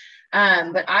well.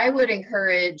 But I would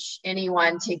encourage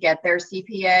anyone to get their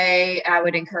CPA. I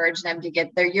would encourage them to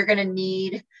get there. You're going to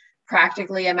need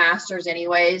practically a master's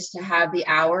anyways to have the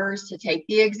hours to take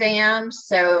the exam.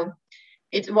 So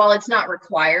while it's not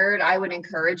required, I would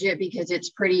encourage it because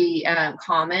it's pretty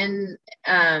common.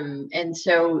 And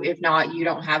so if not, you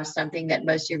don't have something that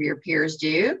most of your peers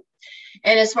do.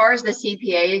 And as far as the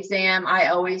CPA exam, I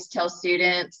always tell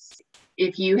students,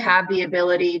 if you have the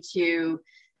ability to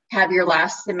have your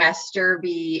last semester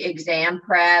be exam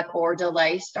prep or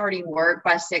delay starting work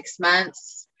by 6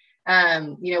 months,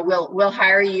 we'll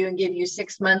hire you and give you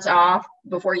 6 months off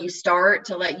before you start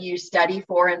to let you study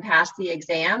for and pass the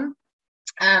exam.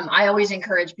 I always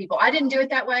encourage people. I didn't do it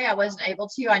that way. I wasn't able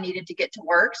to. I needed to get to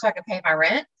work so I could pay my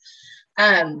rent.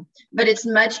 But it's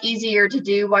much easier to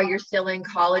do while you're still in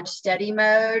college study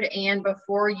mode and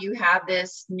before you have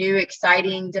this new,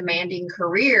 exciting, demanding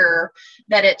career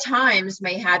that at times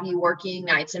may have you working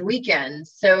nights and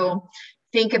weekends. So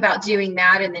think about doing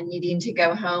that and then needing to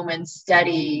go home and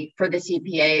study for the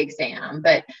CPA exam.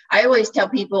 But I always tell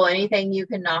people anything you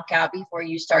can knock out before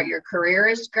you start your career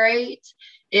is great.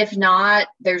 If not,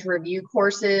 there's review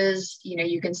courses.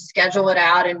 You can schedule it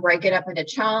out and break it up into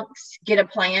chunks, get a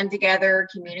plan together,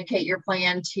 communicate your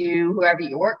plan to whoever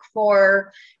you work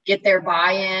for, get their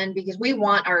buy-in, because we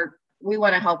want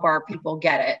to help our people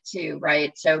get it too,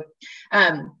 right? So,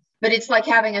 but it's like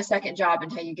having a second job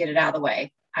until you get it out of the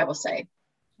way, I will say.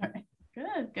 All right.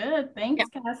 Good. Thanks,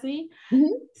 Yeah. Cassie.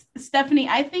 Mm-hmm. Stephanie,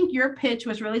 I think your pitch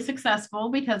was really successful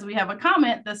because we have a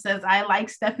comment that says, I like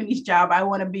Stephanie's job. I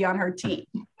want to be on her team.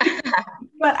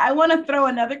 But I want to throw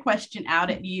another question out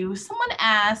at you. Someone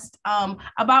asked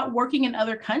about working in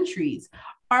other countries.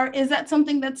 Is that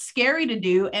something that's scary to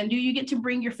do? And do you get to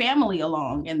bring your family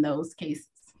along in those cases?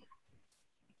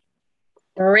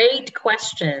 Great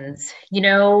questions.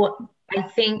 I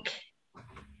think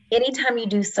anytime you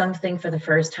do something for the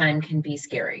first time can be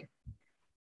scary.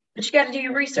 But you got to do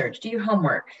your research, do your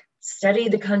homework, study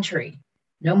the country,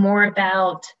 know more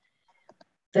about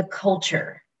the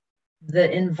culture,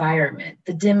 the environment,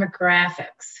 the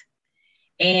demographics,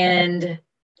 and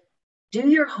do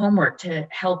your homework to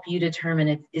help you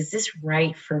determine is this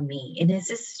right for me? And is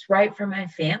this right for my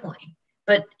family?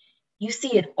 But you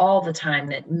see it all the time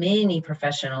that many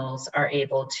professionals are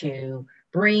able to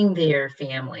bring their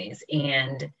families.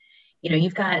 And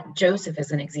you've got Joseph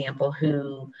as an example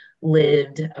who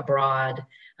lived abroad.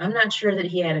 I'm not sure that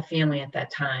he had a family at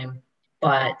that time,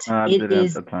 but it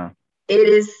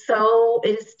is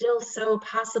still so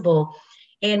possible.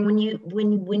 And when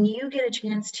you get a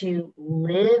chance to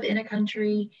live in a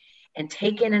country and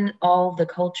take in all the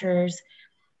cultures,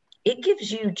 it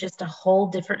gives you just a whole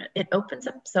different, it opens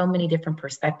up so many different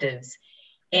perspectives.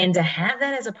 And to have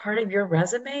that as a part of your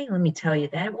resume, let me tell you,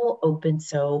 that will open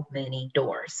so many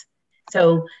doors.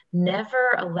 So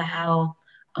never allow,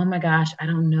 oh my gosh, I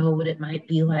don't know what it might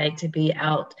be like to be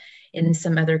out in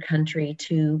some other country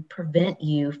to prevent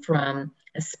you from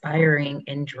aspiring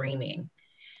and dreaming.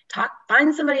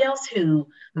 Find somebody else who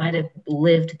might have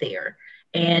lived there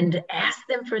and ask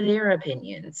them for their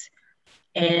opinions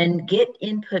and get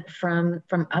input from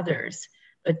others,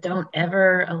 but don't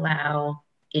ever allow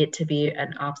it to be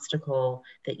an obstacle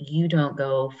that you don't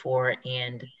go for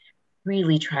and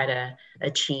really try to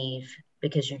achieve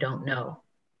because you don't know.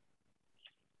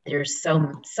 There's so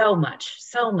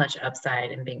much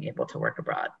upside in being able to work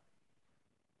abroad.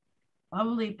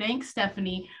 Lovely. Thanks,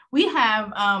 Stephanie. We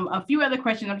have a few other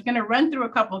questions. I'm just going to run through a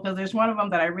couple because there's one of them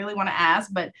that I really want to ask.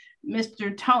 But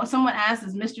Mr. Tony, someone asked,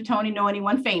 does Mr. Tony know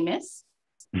anyone famous?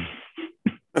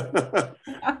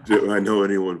 Do I know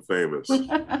anyone famous?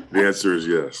 The answer is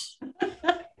yes.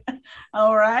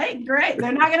 All right, great.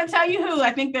 They're not going to tell you who.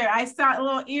 I think I saw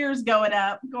little ears going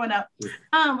up.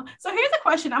 So here's a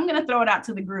question. I'm going to throw it out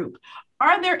to the group.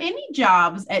 Are there any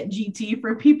jobs at GT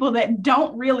for people that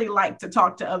don't really like to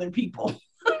talk to other people?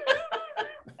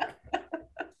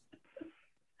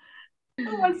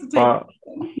 Who wants to take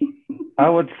I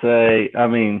would say, I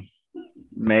mean,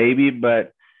 maybe,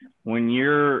 but when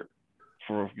you're,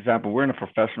 for example, we're in a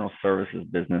professional services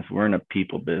business, we're in a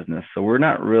people business. So we're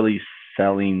not really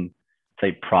selling,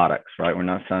 say, products, right? We're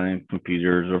not selling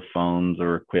computers or phones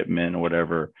or equipment or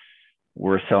whatever.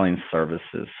 We're selling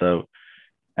services. So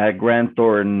at Grant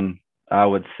Thornton, I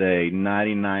would say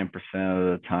 99% of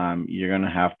the time, you're going to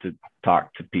have to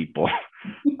talk to people.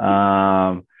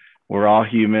 We're all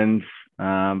humans.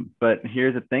 But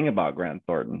here's the thing about Grant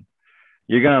Thornton.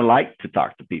 You're going to like to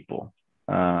talk to people.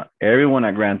 Everyone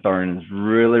at Grant Thornton is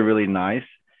really, really nice.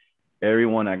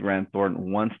 Everyone at Grant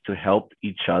Thornton wants to help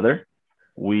each other.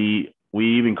 We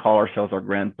even call ourselves our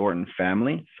Grant Thornton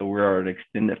family. So we're an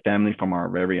extended family from our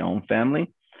very own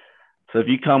family. So if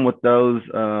you come with those,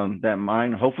 that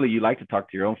mind, hopefully you like to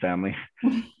talk to your own family.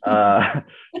 But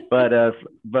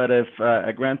if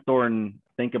at Grant Thornton,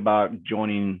 think about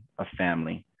joining a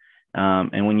family.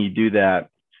 And when you do that,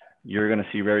 you're going to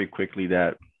see very quickly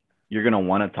that you're going to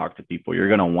want to talk to people. You're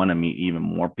going to want to meet even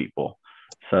more people.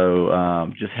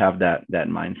 So just have that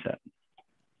mindset.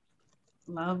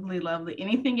 Lovely, lovely.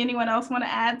 Anything anyone else want to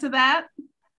add to that?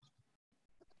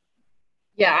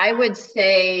 Yeah, I would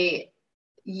say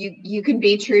you can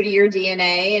be true to your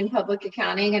DNA in public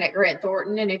accounting and at Grant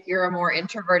Thornton. And if you're a more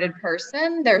introverted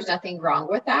person, there's nothing wrong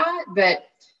with that. But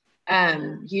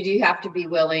you do have to be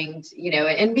willing to,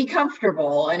 and be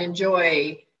comfortable and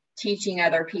enjoy teaching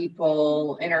other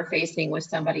people, interfacing with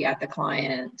somebody at the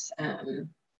client.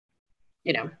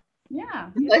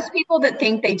 Most people that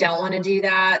think they don't want to do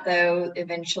that, though,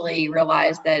 eventually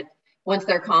realize that once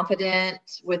they're confident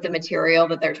with the material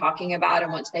that they're talking about,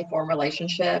 and once they form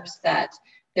relationships, that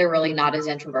they're really not as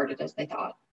introverted as they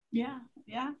thought. Yeah,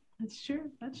 that's true.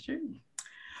 That's true.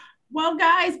 Well,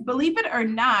 guys, believe it or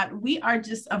not, we are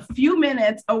just a few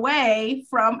minutes away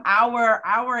from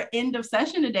our end of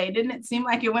session today. Didn't it seem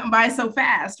like it went by so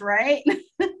fast, right?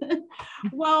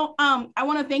 Well, I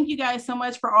want to thank you guys so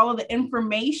much for all of the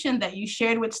information that you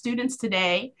shared with students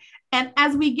today. And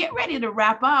as we get ready to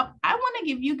wrap up, I want to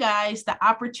give you guys the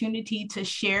opportunity to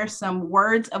share some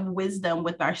words of wisdom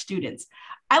with our students.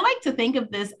 I like to think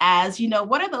of this as,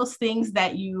 what are those things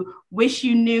that you wish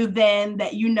you knew then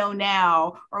that you know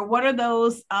now? Or what are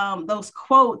those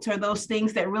quotes or those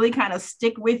things that really kind of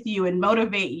stick with you and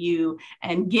motivate you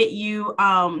and get you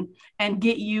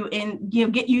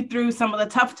through some of the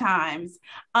tough times?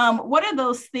 What are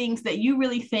those things that you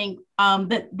really think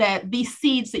that these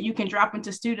seeds that you can drop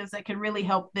into students that can really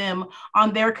help them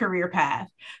on their career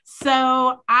path?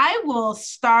 So I will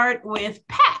start with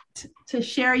Pat to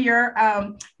share your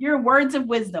words of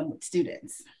wisdom with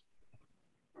students.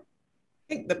 I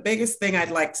think the biggest thing I'd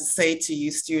like to say to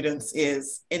you students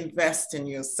is invest in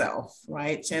yourself,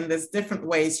 right? And there's different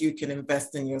ways you can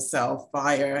invest in yourself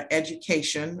via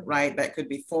education, right? That could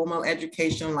be formal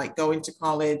education, like going to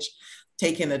college,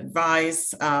 taking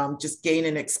advice, just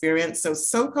gaining experience. So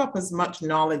soak up as much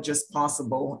knowledge as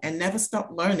possible and never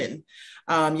stop learning.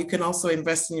 You can also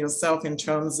invest in yourself in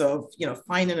terms of,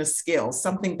 finding a skill,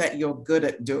 something that you're good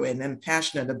at doing and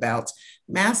passionate about,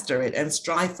 master it and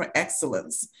strive for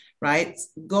excellence, right?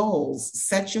 Goals,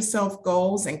 set yourself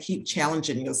goals and keep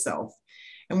challenging yourself.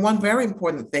 And one very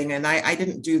important thing, and I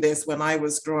didn't do this when I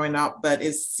was growing up, but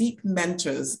is seek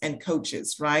mentors and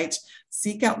coaches, right?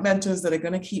 Seek out mentors that are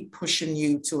going to keep pushing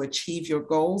you to achieve your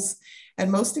goals.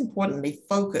 And most importantly,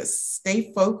 focus,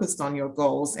 stay focused on your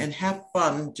goals and have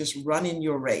fun just running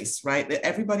your race, right?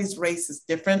 Everybody's race is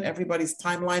different. Everybody's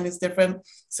timeline is different.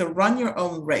 So run your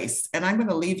own race. And I'm going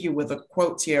to leave you with a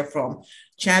quote here from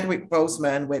Chadwick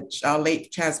Boseman, which our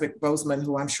late Chadwick Boseman,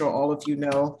 who I'm sure all of you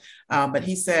know, but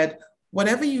he said,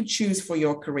 whatever you choose for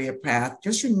your career path,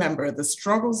 just remember the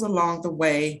struggles along the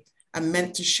way are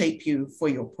meant to shape you for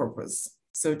your purpose.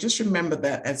 So just remember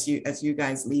that as you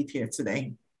guys leave here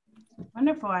today.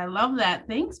 Wonderful. I love that.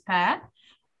 Thanks, Pat.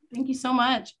 Thank you so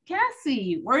much.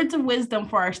 Cassie, words of wisdom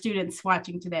for our students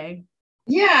watching today.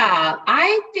 Yeah,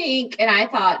 I think, and I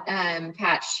thought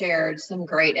Pat shared some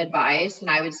great advice,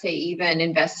 and I would say even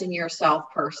invest in yourself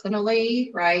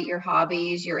personally, right? Your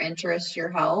hobbies, your interests, your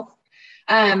health.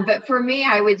 But for me,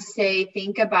 I would say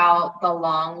think about the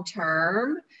long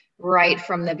term right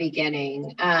from the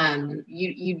beginning.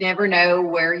 You never know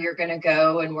where you're going to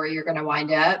go and where you're going to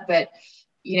wind up, but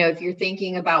if you're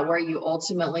thinking about where you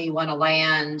ultimately want to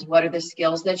land, what are the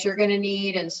skills that you're going to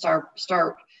need, and start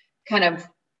kind of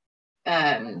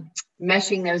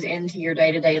meshing those into your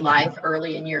day-to-day life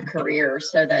early in your career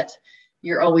so that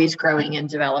you're always growing and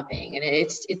developing. And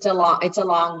it's a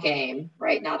long game,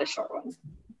 right? Not a short one.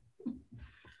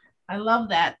 I love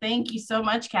that. Thank you so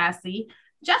much, Cassie.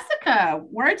 Jessica,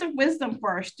 words of wisdom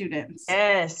for our students.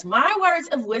 Yes, my words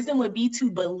of wisdom would be to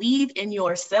believe in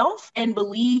yourself and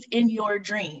believe in your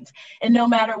dreams. And no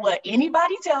matter what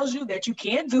anybody tells you that you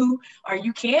can't do, or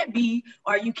you can't be,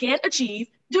 or you can't achieve,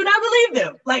 do not believe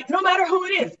them. Like, no matter who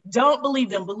it is, don't believe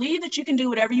them. Believe that you can do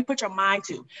whatever you put your mind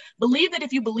to. Believe that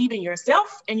if you believe in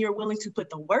yourself and you're willing to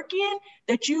put the work in,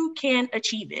 that you can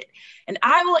achieve it. And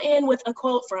I will end with a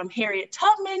quote from Harriet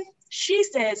Tubman. She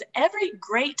says, every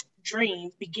great dream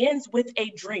begins with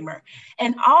a dreamer.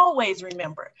 And always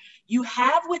remember, you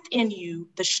have within you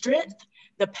the strength,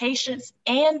 the patience,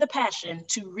 and the passion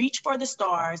to reach for the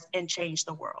stars and change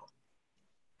the world.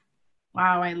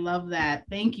 Wow, I love that.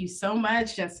 Thank you so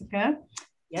much, Jessica.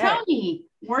 Yes. Tony,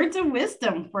 words of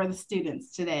wisdom for the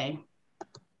students today.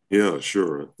 Yeah,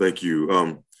 sure. Thank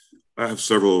you. I have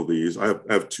several of these. I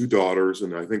have two daughters,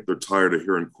 and I think they're tired of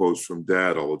hearing quotes from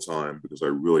dad all the time because I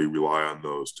really rely on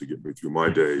those to get me through my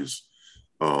days.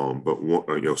 But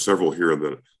one, several here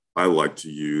that I like to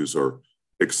use are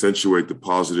accentuate the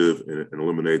positive and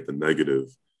eliminate the negative.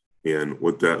 And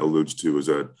what that alludes to is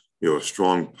that a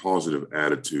strong positive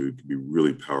attitude can be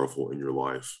really powerful in your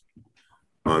life.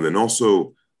 And then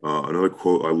also another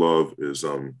quote I love is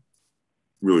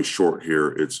really short here.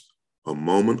 It's a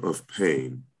moment of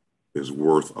pain is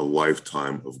worth a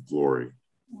lifetime of glory,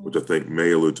 which I think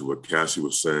may allude to what Cassie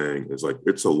was saying is like,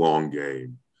 it's a long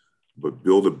game, but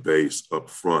build a base up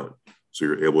front so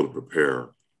you're able to prepare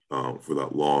for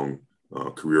that long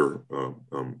career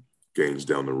gains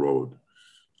down the road.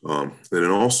 And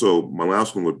then also my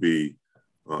last one would be,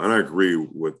 and I agree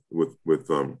with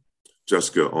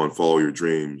Jessica on follow your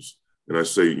dreams. And I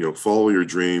say, follow your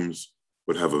dreams,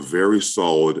 but have a very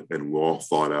solid and well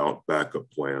thought out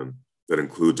backup plan that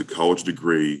includes a college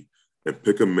degree, and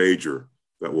pick a major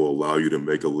that will allow you to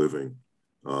make a living.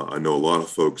 I know a lot of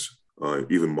folks,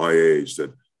 even my age,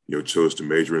 that chose to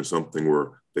major in something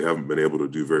where they haven't been able to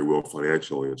do very well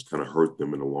financially. It's kind of hurt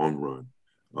them in the long run.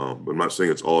 But I'm not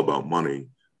saying it's all about money,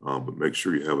 but make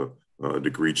sure you have a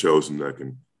degree chosen that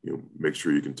can make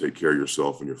sure you can take care of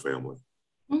yourself and your family.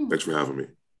 Thanks for having me.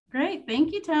 Great.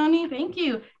 Thank you, Tony. Thank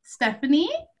you. Stephanie?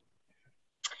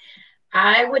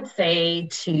 I would say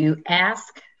to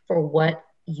ask for what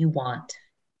you want,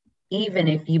 even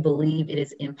if you believe it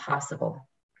is impossible.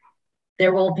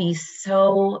 There will be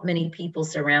so many people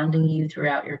surrounding you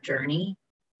throughout your journey.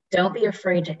 Don't be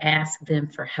afraid to ask them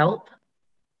for help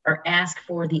or ask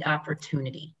for the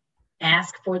opportunity.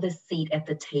 Ask for the seat at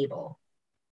the table.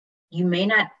 You may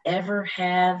not ever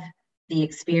have the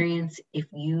experience if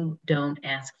you don't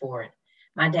ask for it.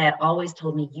 My dad always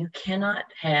told me, you cannot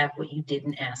have what you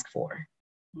didn't ask for.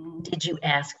 Did you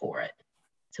ask for it?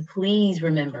 So please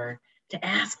remember to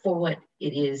ask for what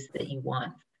it is that you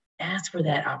want. Ask for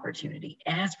that opportunity.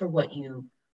 Ask for what you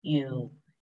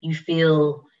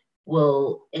feel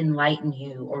will enlighten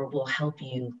you or will help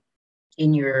you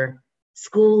in your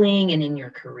schooling and in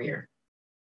your career.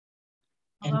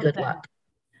 And good luck.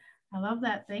 I love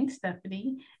that. Thanks,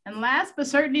 Stephanie. And last but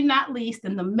certainly not least,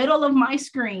 in the middle of my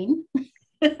screen,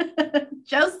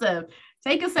 Joseph,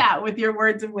 take us out with your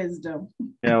words of wisdom.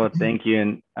 Yeah, well, thank you.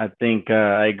 And I think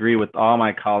I agree with all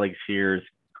my colleagues here.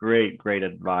 Great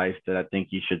advice that I think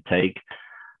you should take.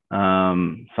 So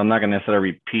I'm not going to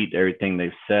necessarily repeat everything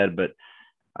they've said, but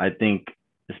I think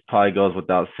this probably goes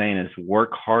without saying is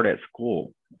work hard at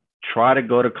school. Try to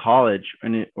go to college,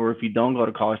 or if you don't go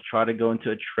to college, try to go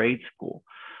into a trade school.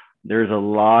 There's a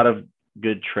lot of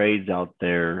good trades out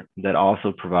there that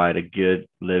also provide a good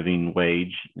living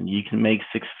wage, and you can make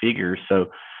six figures.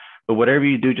 So, but whatever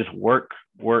you do, just work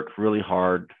really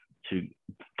hard to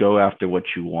go after what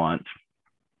you want.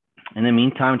 In the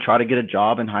meantime, try to get a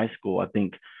job in high school. I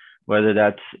think whether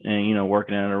that's,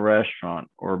 working at a restaurant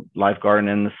or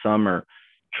lifeguarding in the summer,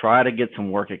 try to get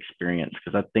some work experience,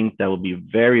 because I think that will be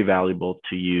very valuable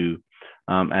to you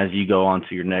as you go on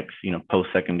to your next,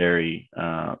 post-secondary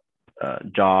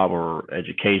job or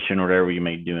education or whatever you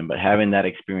may be doing. But having that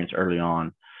experience early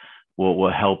on will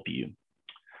help you.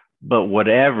 But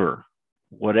whatever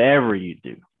you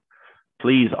do,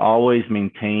 please always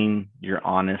maintain your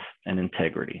honesty and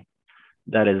integrity.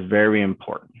 That is very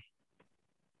important.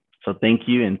 So thank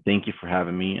you, and thank you for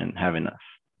having me and having us.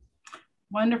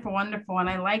 Wonderful, wonderful. And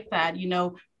I like that,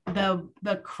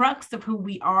 the crux of who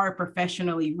we are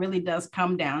professionally really does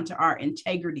come down to our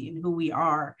integrity and who we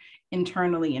are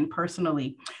internally and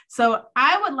personally. So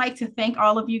I would like to thank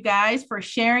all of you guys for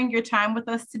sharing your time with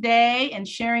us today and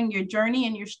sharing your journey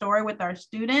and your story with our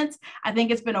students. I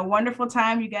think it's been a wonderful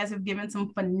time. You guys have given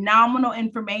some phenomenal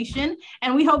information,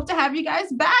 and we hope to have you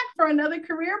guys back for another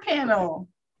career panel.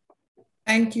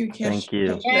 Thank you, Kish. Thank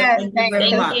you. Yes, Thank you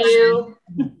very much. Thank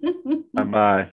you. Bye-bye.